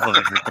 I've been off of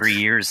it for 3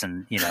 years,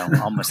 and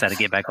almost had to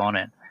get back on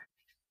it.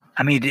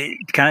 I mean,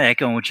 kind of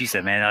echoing what you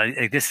said,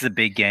 man. This is a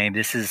big game.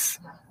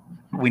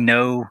 We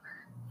know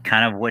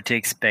kind of what to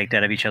expect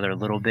out of each other a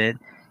little bit,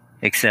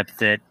 except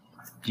that,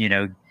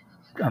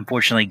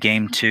 unfortunately,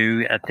 game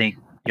 2, I think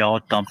y'all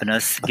thumping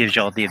us gives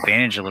y'all the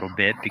advantage a little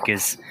bit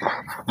because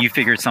you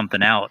figured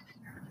something out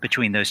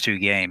between those 2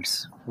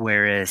 games.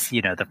 Whereas,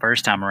 the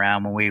first time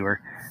around when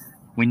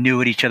we knew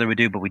what each other would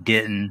do, but we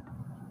didn't.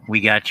 We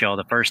got y'all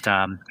the first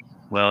time.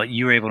 Well,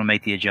 you were able to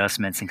make the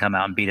adjustments and come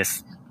out and beat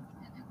us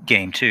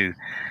game 2.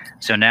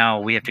 So now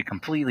we have to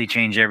completely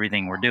change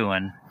everything we're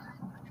doing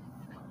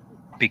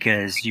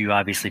because you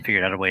obviously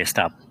figured out a way to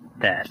stop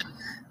that.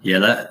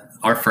 Yeah,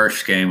 our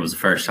first game was the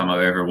first time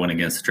I've ever went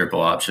against a triple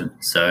option.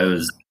 So it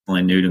was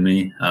definitely new to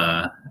me.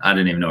 I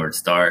didn't even know where to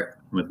start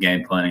with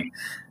game planning.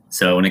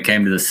 So when it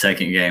came to the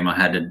second game, I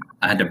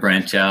had to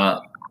branch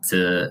out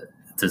to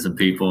some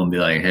people and be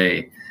like,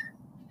 hey,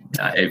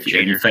 if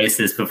you faced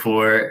this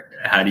before,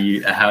 how do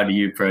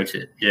you approach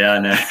it? Yeah, I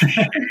know.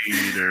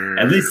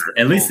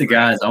 at least the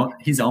guy's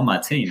he's on my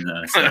team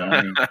though.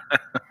 So,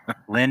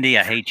 Lindy,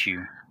 I hate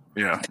you.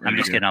 Yeah, I'm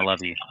just kidding. I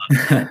love you,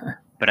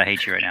 but I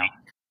hate you right now.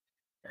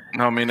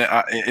 No, I mean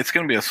it's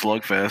going to be a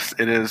slugfest.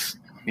 It is,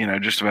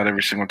 just about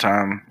every single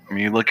time. I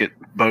mean, you look at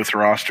both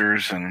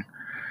rosters, and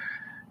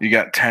you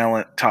got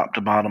talent top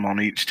to bottom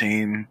on each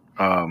team.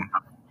 You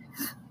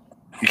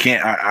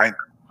can't. I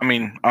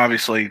mean,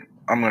 obviously,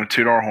 I'm going to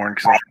toot our horn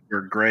because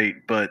we're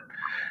great, but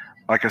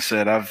like I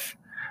said, I've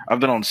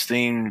been on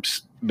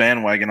Steam's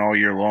bandwagon all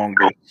year long.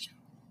 But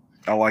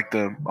I like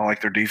their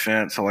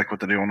defense. I like what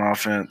they do on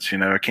offense.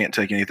 I can't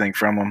take anything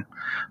from them.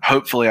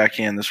 Hopefully, I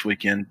can this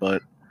weekend,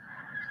 but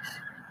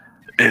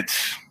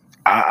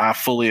I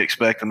fully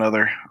expect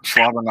another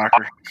slobber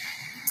knocker.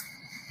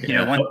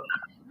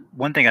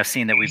 One thing I've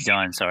seen that we've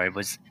done,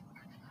 was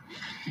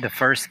the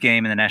first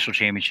game in the national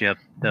championship.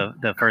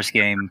 The first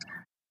game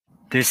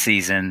this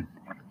season,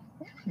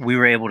 we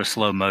were able to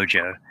slow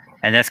Mojo,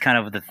 and that's kind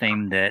of the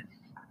thing that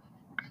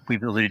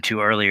we've alluded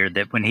to earlier.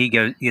 That when he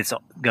gets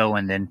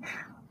going, then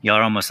y'all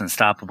are almost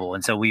unstoppable.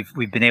 And so we've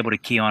been able to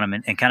key on him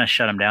and kind of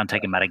shut him down,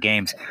 take him out of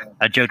games.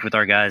 I joked with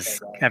our guys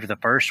after the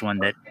first one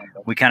that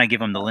we kind of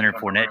give him the Leonard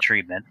Fournette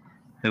treatment.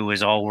 who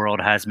was all-world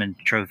Heisman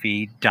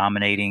Trophy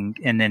dominating,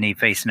 and then he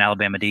faced an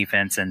Alabama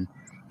defense, and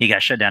he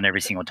got shut down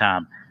every single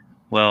time.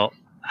 Well,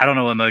 I don't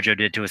know what Mojo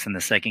did to us in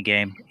the second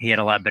game. He had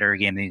a lot better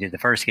game than he did the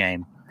first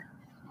game.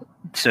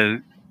 So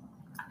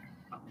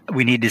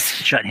we need to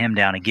shut him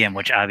down again,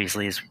 which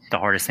obviously is the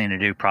hardest thing to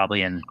do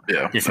probably in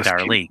this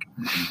entire league.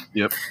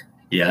 Yep.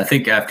 Yeah, I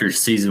think after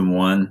season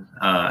 1,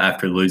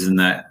 after losing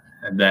that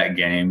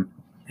game,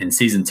 in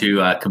season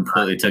 2, I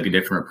completely took a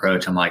different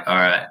approach. I'm like, all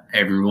right,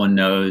 everyone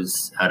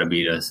knows how to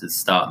beat us. It's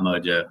stop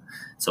Mojo.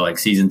 So like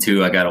season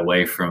 2, I got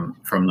away from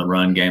the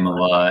run game a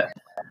lot.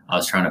 I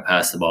was trying to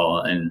pass the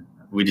ball, and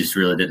we just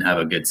really didn't have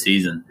a good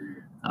season.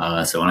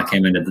 So when I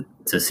came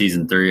into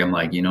season 3, I'm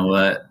like, you know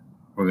what?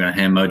 We're gonna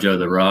hand Mojo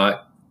the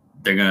rock.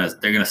 They're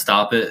gonna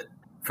stop it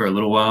for a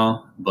little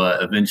while,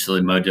 but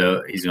eventually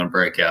Mojo, he's gonna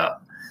break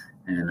out,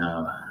 and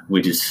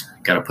we just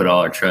got to put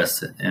all our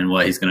trust in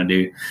what he's gonna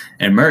do.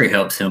 And Murray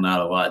helps him out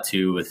a lot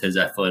too with his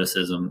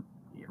athleticism,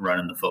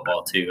 running the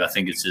football too. I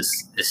think it's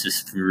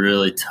just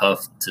really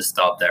tough to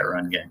stop that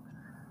run game.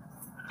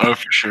 Oh,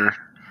 for sure.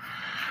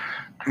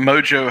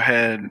 Mojo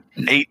had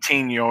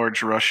 18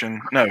 yards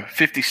rushing,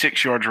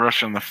 56 yards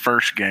rushing the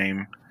first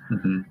game.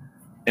 Mm-hmm.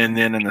 And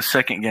then in the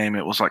second game,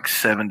 it was like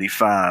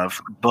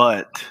 75.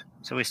 But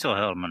so we still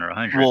held him under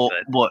 100. Well,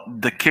 but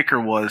what the kicker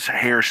was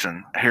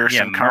Harrison.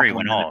 Murray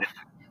went off.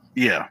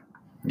 Yeah.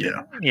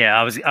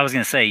 I was going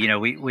to say,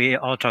 we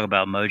all talk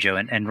about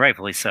Mojo, and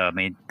rightfully so. I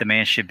mean, the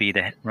man should be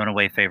the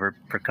runaway favorite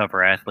for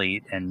cover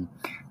athlete, and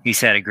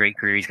he's had a great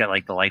career. He's got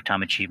like the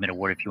Lifetime Achievement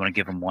Award if you want to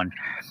give him one.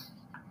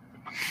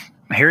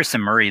 Harrison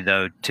Murray,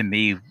 though, to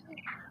me,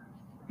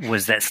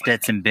 was that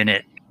Stetson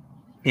Bennett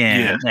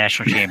in the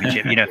national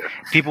championship.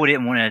 People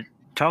didn't want to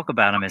talk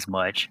about him as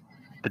much,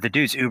 but the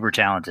dude's uber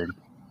talented.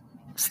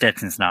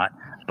 Stetson's not,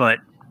 but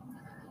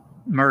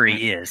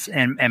Murray is,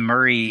 and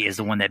Murray is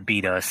the one that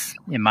beat us,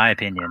 in my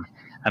opinion.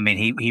 I mean,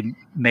 he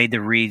made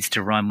the reads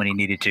to run when he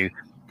needed to.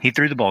 He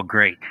threw the ball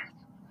great.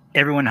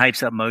 Everyone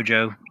hypes up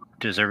Mojo,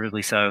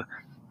 deservedly so.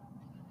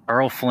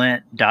 Earl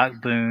Flint,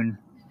 Doc Boone,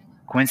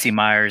 Quincy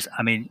Myers.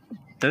 I mean,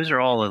 those are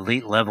all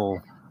elite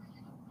level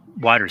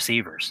wide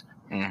receivers.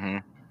 Mm-hmm.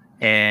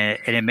 And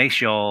it makes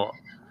y'all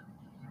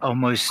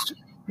almost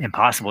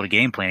impossible to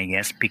game plan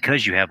against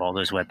because you have all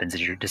those weapons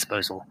at your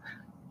disposal.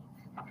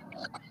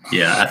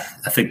 Yeah,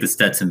 I think the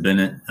Stetson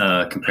Bennett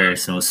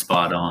comparison was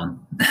spot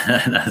on.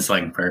 That's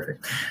like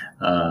perfect.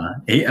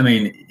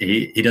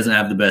 He doesn't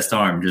have the best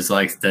arm, just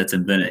like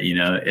Stetson Bennett.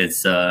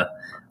 It's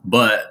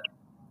but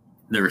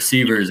the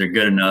receivers are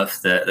good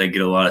enough that they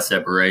get a lot of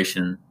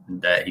separation,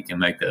 that he can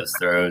make those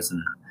throws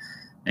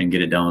and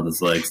get it done with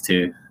his legs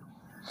too.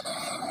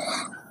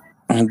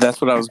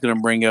 That's what I was going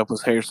to bring up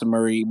was Harrison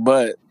Murray.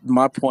 But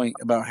my point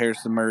about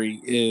Harrison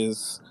Murray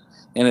is,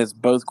 and it's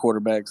both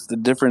quarterbacks, the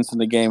difference in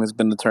the game has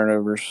been the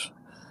turnovers.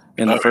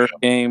 In the first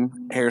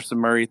game, Harrison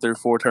Murray threw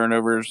 4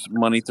 turnovers,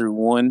 Money threw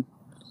 1.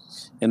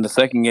 In the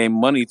second game,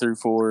 Money threw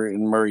 4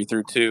 and Murray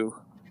threw 2.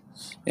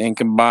 And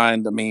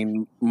combined,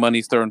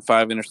 Money's thrown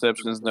 5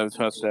 interceptions, no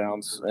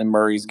touchdowns, and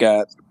Murray's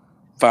got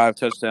 5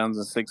 touchdowns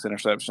and 6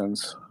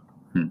 interceptions.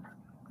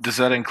 Does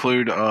that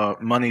include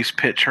Money's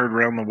pitch heard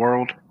around the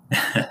world?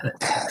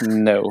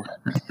 No.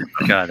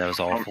 God, that was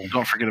awful.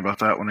 Don't forget about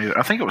that one either.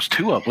 I think it was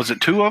 2 of them. Was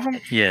it 2 of them?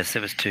 Yes,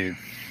 it was 2.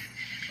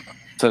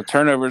 So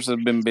turnovers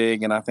have been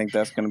big, and I think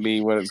that's going to be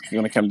what it's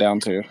going to come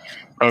down to.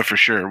 Oh, for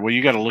sure. Well,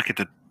 you got to look at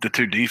the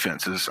 2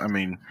 defenses. I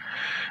mean,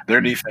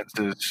 their defense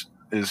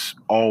is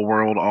all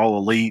world, all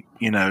elite,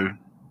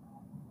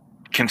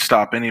 can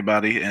stop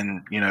anybody.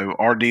 And,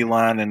 our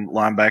D-line and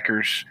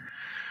linebackers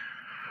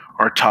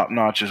are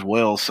top-notch as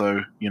well.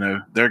 So,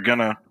 they're going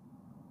to –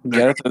 you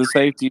got to throw the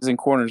safeties and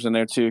corners in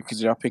there, too,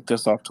 because y'all picked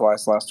us off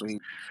twice last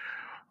week.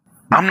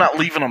 I'm not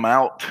leaving them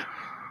out.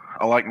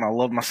 I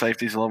love my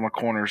safeties. I love my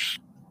corners.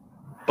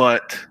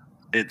 But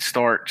it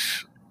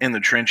starts in the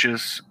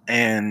trenches.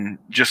 And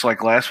just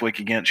like last week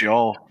against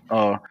y'all,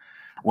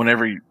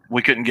 whenever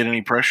we couldn't get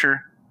any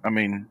pressure,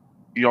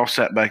 y'all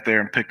sat back there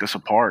and picked us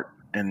apart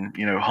and,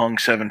 hung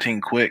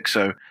 17 quick.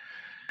 So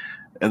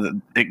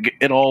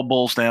it all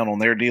boils down on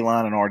their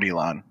D-line and our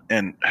D-line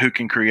and who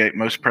can create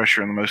most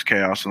pressure and the most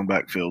chaos in the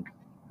backfield.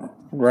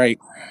 Right.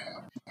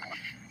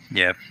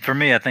 Yeah, for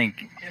me, I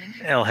think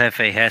El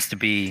Jefe has to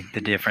be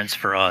the difference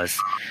for us.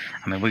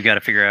 We've got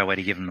to figure out a way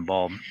to give him the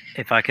ball.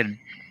 If I could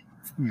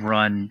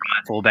run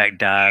fullback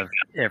dive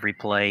every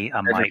play,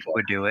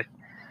 would do it.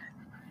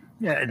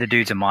 Yeah, the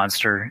dude's a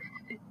monster.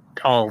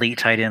 All elite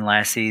tight end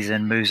last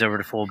season, moves over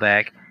to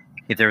fullback.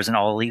 If there was an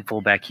all elite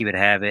fullback, he would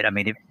have it.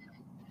 If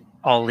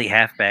all elite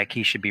halfback,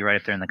 he should be right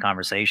up there in the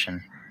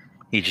conversation.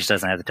 He just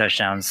doesn't have the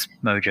touchdowns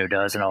Mojo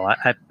does and all.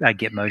 I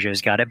get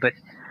Mojo's got it, but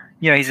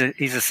he's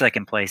a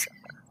second place.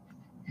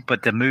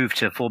 But the move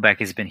to fullback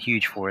has been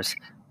huge for us.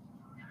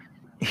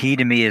 He,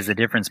 to me, is the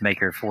difference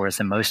maker for us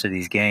in most of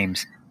these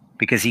games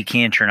because he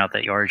can turn out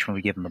that yardage when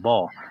we give him the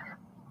ball.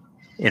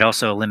 It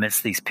also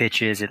limits these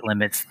pitches. It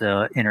limits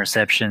the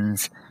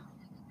interceptions.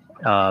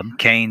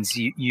 Canes,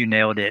 you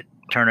nailed it.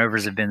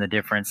 Turnovers have been the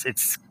difference.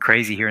 It's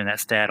crazy hearing that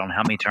stat on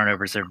how many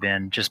turnovers there have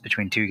been just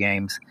between 2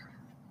 games.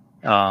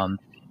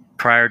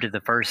 Prior to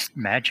the first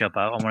matchup,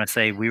 I want to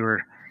say we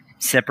were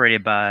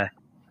separated by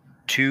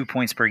 2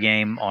 points per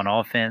game on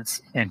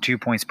offense and 2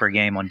 points per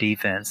game on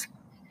defense.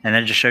 And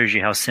that just shows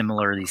you how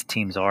similar these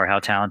teams are, how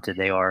talented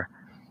they are.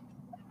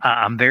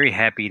 I'm very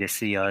happy to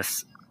see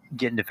us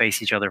getting to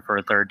face each other for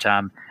a third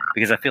time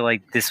because I feel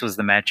like this was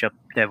the matchup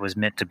that was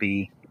meant to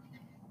be.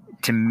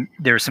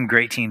 There are some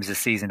great teams this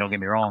season, don't get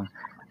me wrong.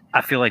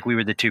 I feel like we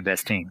were the two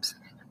best teams.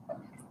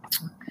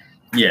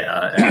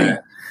 Yeah,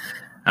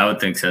 I would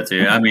think so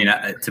too. I mean,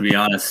 to be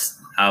honest,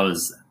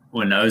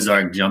 when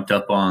Ozark jumped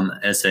up on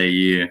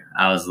SAU,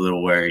 I was a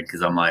little worried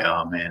because I'm like,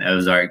 oh man,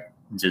 Ozark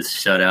just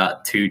shut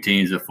out 2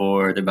 teams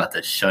before. They're about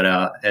to shut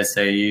out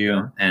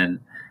SAU, and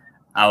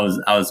I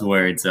was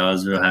worried. So I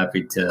was real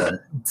happy to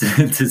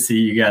see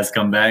you guys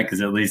come back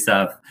because at least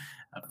I've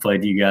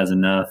played you guys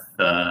enough.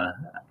 The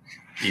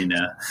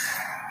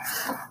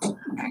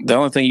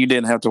only thing you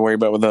didn't have to worry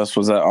about with us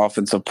was that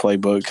offensive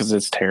playbook because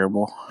it's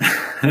terrible.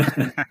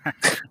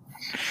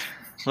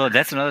 Well,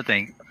 that's another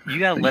thing. You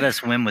got to let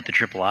us win with the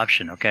triple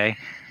option, okay?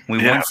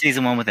 We won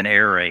season 1 with an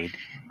air raid,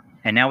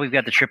 and now we've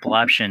got the triple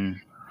option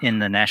in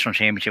the national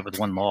championship with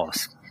 1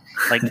 loss.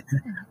 Like,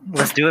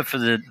 let's do it for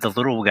the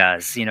little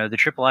guys. You know, the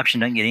triple option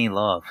doesn't get any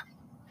love.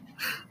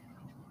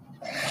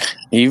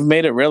 You've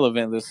made it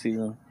relevant this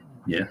season.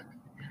 Yeah.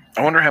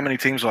 I wonder how many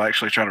teams will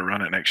actually try to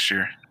run it next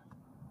year.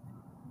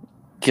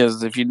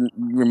 Because if you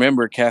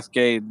remember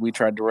Cascade, we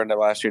tried to run it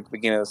last year at the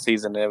beginning of the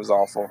season, and it was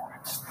awful.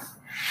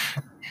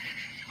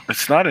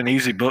 It's not an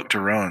easy book to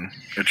run.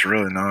 It's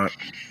really not.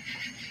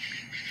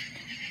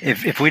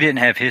 If we didn't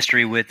have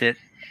history with it,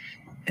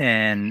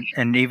 and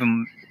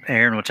even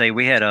Aaron will tell you,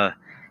 we had a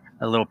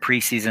little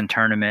preseason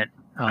tournament.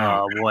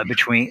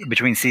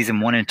 Between season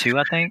 1 and 2,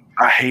 I think.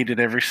 I hated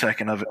every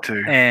second of it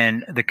too.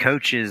 And the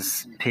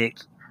coaches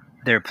picked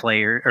their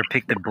player or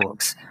picked the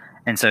books,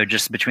 and so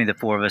just between the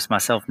 4 of us,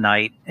 myself,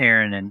 Knight,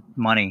 Aaron, and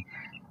Money,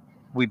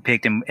 we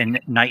picked him and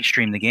Knight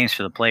streamed the games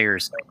for the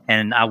players,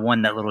 and I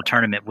won that little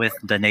tournament with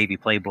the Navy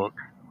playbook,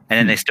 and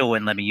then they still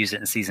wouldn't let me use it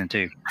in season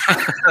 2.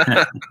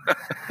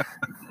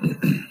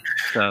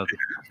 So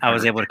I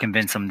was able to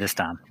convince them this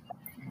time.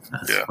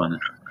 That's funny.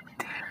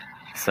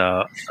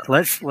 So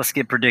let's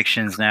get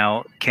predictions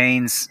now.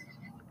 Canes,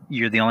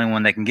 you're the only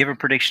one that can give a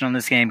prediction on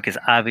this game because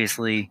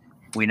obviously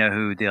we know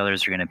who the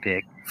others are going to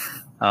pick.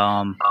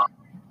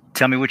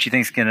 Tell me what you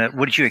think's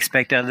what did you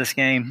expect out of this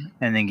game,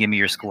 and then give me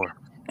your score.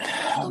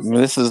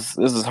 This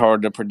is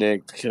hard to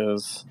predict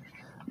because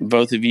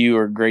both of you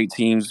are great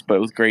teams,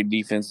 both great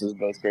defenses,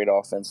 both great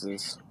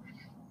offenses.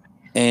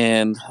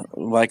 And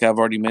like I've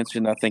already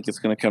mentioned, I think it's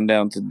going to come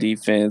down to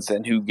defense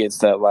and who gets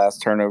that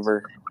last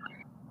turnover.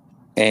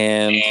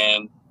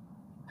 And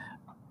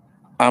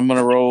I'm going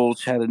to roll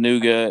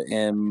Chattanooga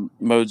and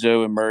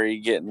Mojo and Murray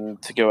getting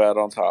to go out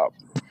on top.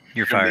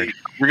 You're fired.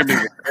 We're going to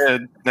be in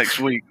bed next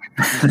week.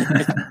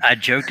 I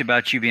joked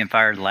about you being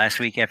fired last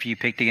week after you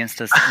picked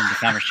against us in the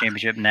conference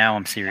championship. Now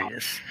I'm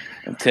serious.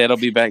 And Ted will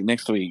be back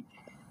next week.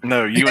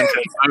 No, you and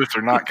Ted both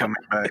are not coming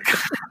back.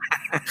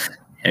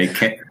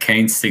 Hey,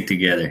 Canes stick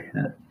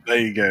together. There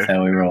you go. That's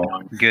how we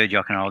roll. Good,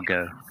 y'all can all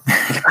go.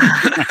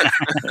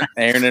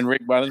 Aaron and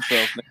Rick by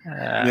themselves.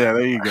 Yeah,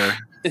 there you go.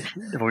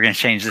 We're going to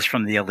change this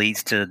from the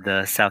elites to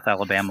the South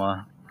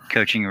Alabama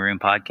Coaching Room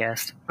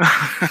podcast.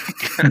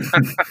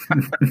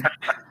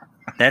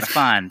 That's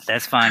fine.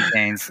 That's fine,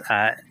 Canes.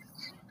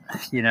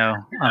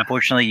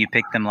 Unfortunately, you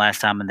picked them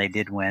last time and they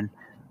did win.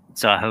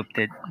 So I hope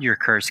that your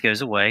curse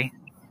goes away.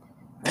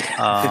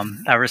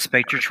 I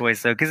respect your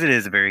choice, though, because it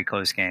is a very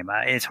close game.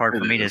 It's hard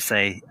for me to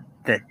say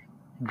that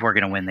we're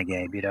going to win the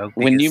game,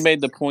 When you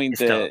made the point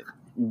that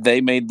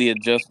they made the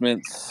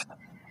adjustments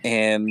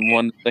and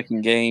won the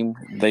second game,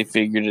 they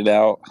figured it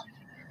out,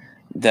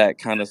 that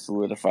kind of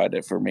solidified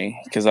it for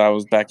me because I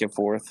was back and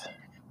forth.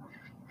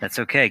 That's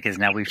okay because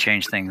now we've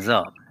changed things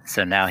up.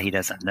 So now he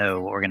doesn't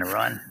know what we're going to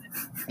run.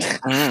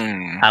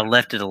 I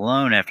left it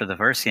alone after the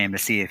first game to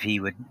see if he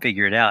would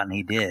figure it out, and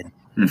he did.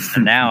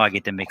 So now I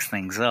get to mix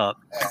things up.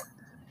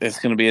 It's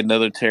going to be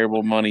another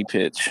terrible money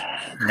pitch.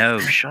 No,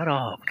 shut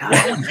up.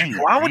 God,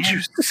 why would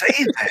you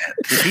say that?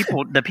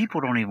 The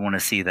people don't even want to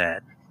see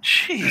that.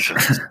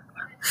 Jesus.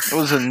 It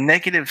was a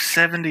negative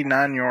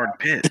 79-yard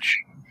pitch.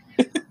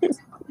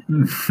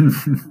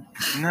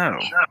 No.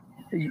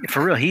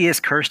 For real, he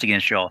is cursed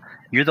against y'all.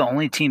 You're the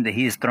only team that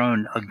he has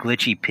thrown a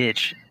glitchy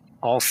pitch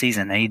all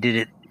season, and he did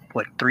it,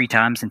 3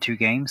 times in 2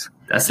 games?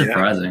 That's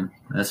surprising.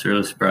 Yeah. That's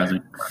really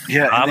surprising.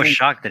 Yeah, I was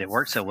shocked that it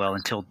worked so well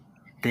until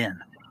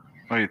then.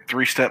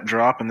 3-step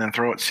drop and then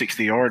throw it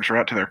 60 yards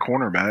right to their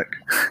cornerback.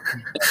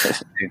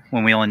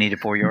 When we only needed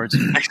 4 yards?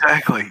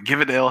 Exactly. Give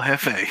it to El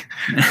Jefe.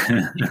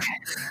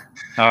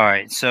 All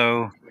right,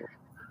 so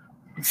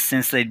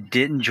since they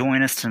didn't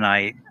join us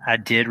tonight, I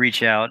did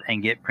reach out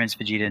and get Prince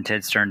Vegeta and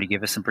Ted Stern to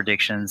give us some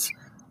predictions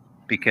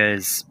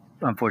because,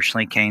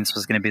 unfortunately, Canes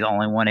was going to be the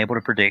only one able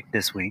to predict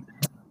this week.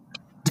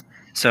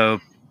 So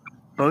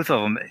both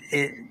of them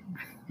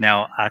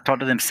now, I talked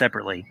to them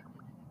separately.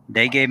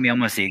 They gave me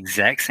almost the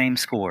exact same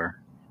score,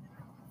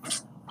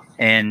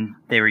 and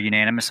they were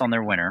unanimous on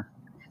their winner.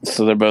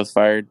 So they're both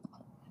fired?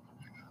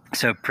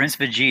 So Prince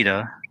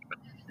Vegeta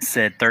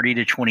said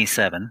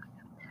 30-27.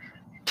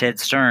 Ted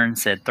Stern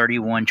said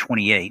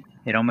 31-28.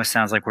 It almost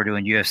sounds like we're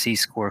doing UFC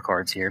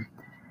scorecards here.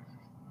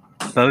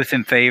 Both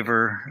in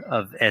favor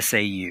of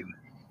SAU.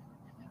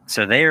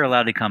 So they are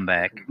allowed to come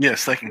back.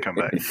 Yes, they can come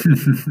back.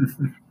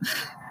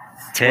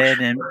 Ted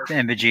and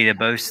Vegeta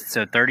both,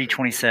 so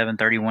 30-27,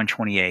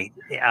 31-28.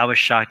 I was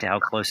shocked at how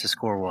close the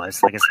score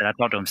was. Like I said, I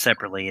talked to them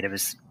separately, and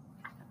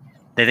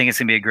they think it's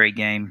going to be a great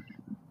game.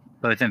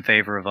 Both in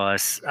favor of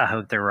us. I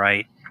hope they're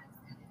right.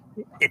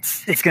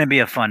 It's going to be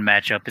a fun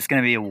matchup. It's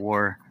going to be a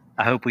war.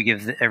 I hope we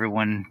give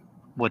everyone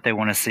what they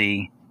want to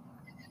see.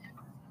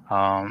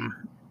 And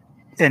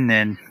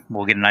then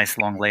we'll get a nice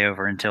long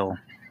layover until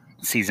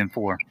season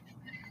 4.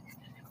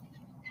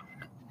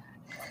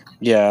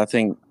 Yeah, I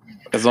think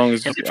as long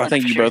as I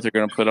think you both are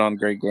going to put on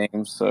great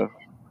games. So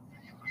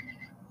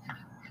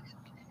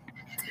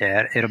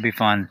yeah, it'll be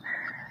fun.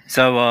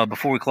 So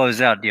before we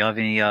close out, do you have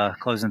any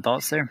closing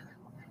thoughts there?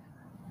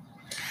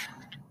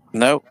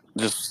 No,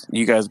 just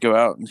you guys go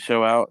out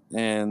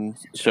and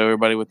show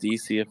everybody what the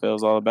ECFL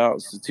is all about.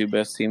 It's the 2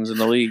 best teams in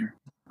the league.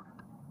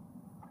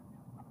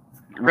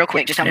 Real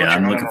quick, just how much. Yeah,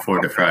 I'm looking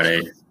forward to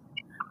Friday.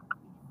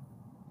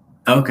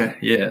 Okay,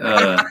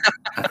 yeah.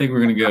 I think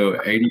we're going to go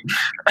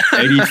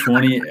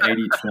 80-20,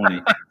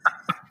 80-20.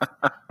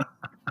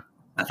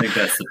 I think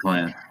that's the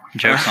plan.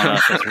 Joke's on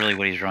us. That's really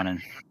what he's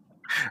running.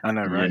 I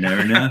know, right? You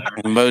never know.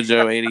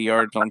 Mojo 80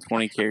 yards on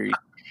 20 carries.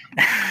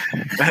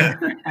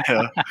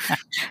 Yeah.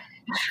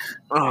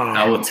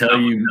 I will tell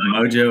you,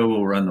 Mojo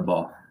will run the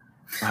ball.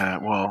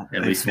 Well,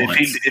 At least if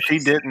once. he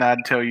didn't,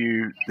 I'd tell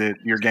you that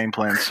your game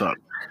plan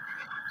sucked.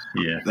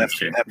 Yeah, that's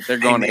true. They're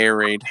going air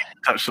raid.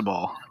 Touch the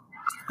ball.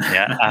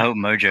 Yeah, I hope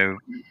Mojo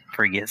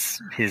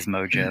forgets his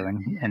mojo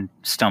and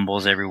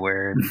stumbles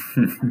everywhere.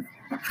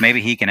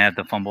 Maybe he can have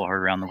the fumble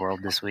heard around the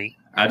world this week.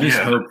 I just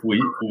hope we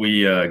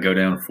go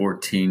down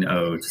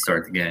 14-0 to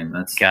start the game.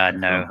 That's God,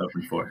 what no. I'm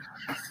hoping for.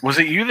 Was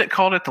it you that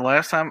called it the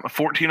last time? A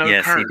 14-0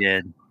 Yes, Kurt? he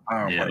did.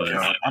 Oh Yeah, my it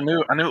God! I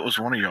knew it was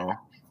one of y'all.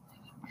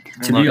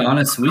 To be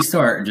honest, we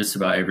start just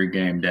about every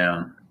game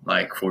down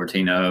like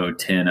 14-0,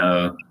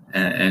 10-0,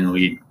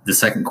 and the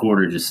second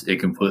quarter it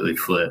completely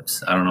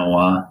flips. I don't know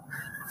why.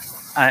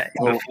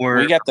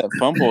 We got that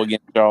fumble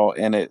against y'all,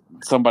 and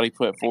somebody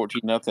put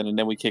 14-0, and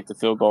then we kicked the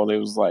field goal. It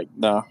was like,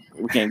 no,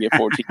 we can't get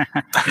 14.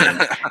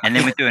 And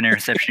then we threw an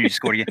interception. You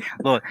scored again.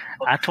 Look,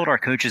 I told our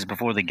coaches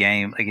before the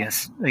game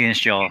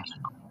against y'all,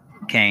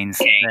 Canes,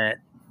 that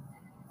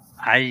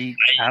I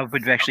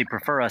would actually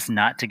prefer us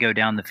not to go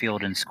down the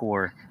field and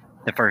score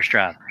the first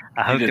drive.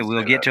 I hope that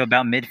we'll get to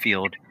about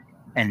midfield,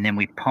 and then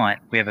we punt.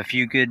 We have a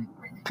few good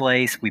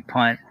plays. We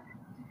punt.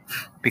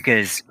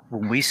 Because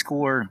when we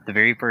score the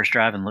very first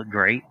drive and look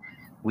great,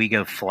 we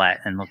go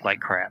flat and look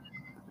like crap.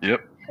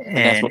 Yep.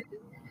 And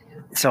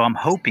so I'm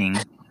hoping,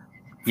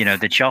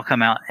 that y'all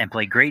come out and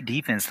play great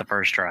defense the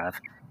first drive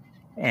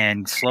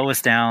and slow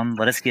us down,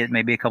 let us get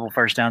maybe a couple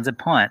first downs and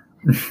punt.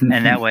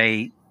 And that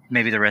way,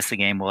 maybe the rest of the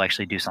game will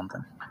actually do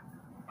something.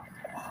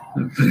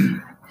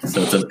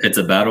 So it's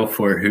a battle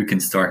for who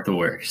can start the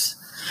worst.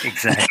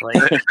 Exactly.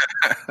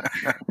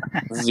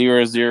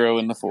 0-0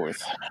 in the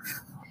 4th.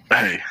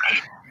 Hey,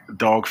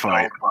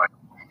 dogfight.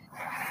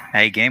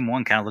 Hey, game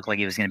 1 kind of looked like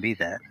it was going to be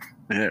that.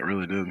 Yeah, it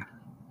really did.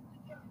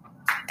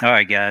 All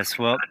right, guys.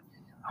 Well,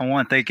 I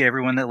want to thank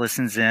everyone that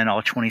listens in,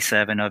 all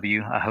 27 of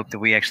you. I hope that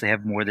we actually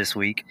have more this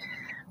week.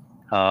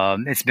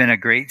 It's been a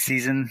great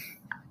season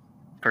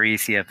for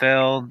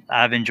ECFL.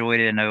 I've enjoyed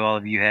it. I know all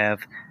of you have.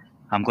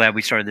 I'm glad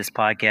we started this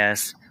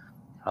podcast.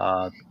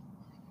 The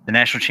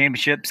National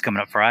Championship is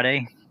coming up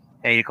Friday,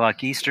 8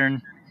 o'clock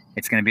Eastern.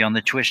 It's going to be on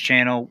the Twitch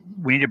channel.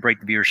 We need to break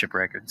the viewership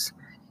records.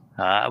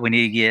 We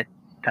need to get,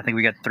 I think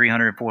we got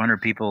 300,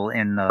 400 people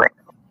in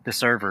the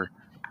server.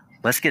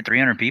 Let's get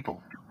 300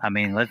 people. I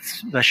mean,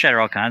 let's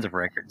shatter all kinds of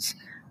records.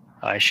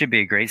 It should be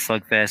a great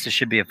slugfest. It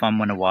should be a fun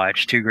one to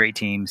watch. 2 great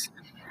teams.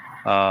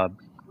 I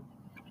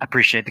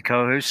appreciate the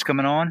co-hosts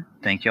coming on.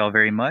 Thank you all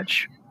very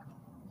much.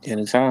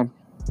 Anytime.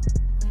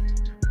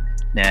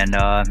 And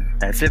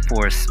that's it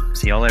for us.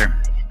 See y'all later.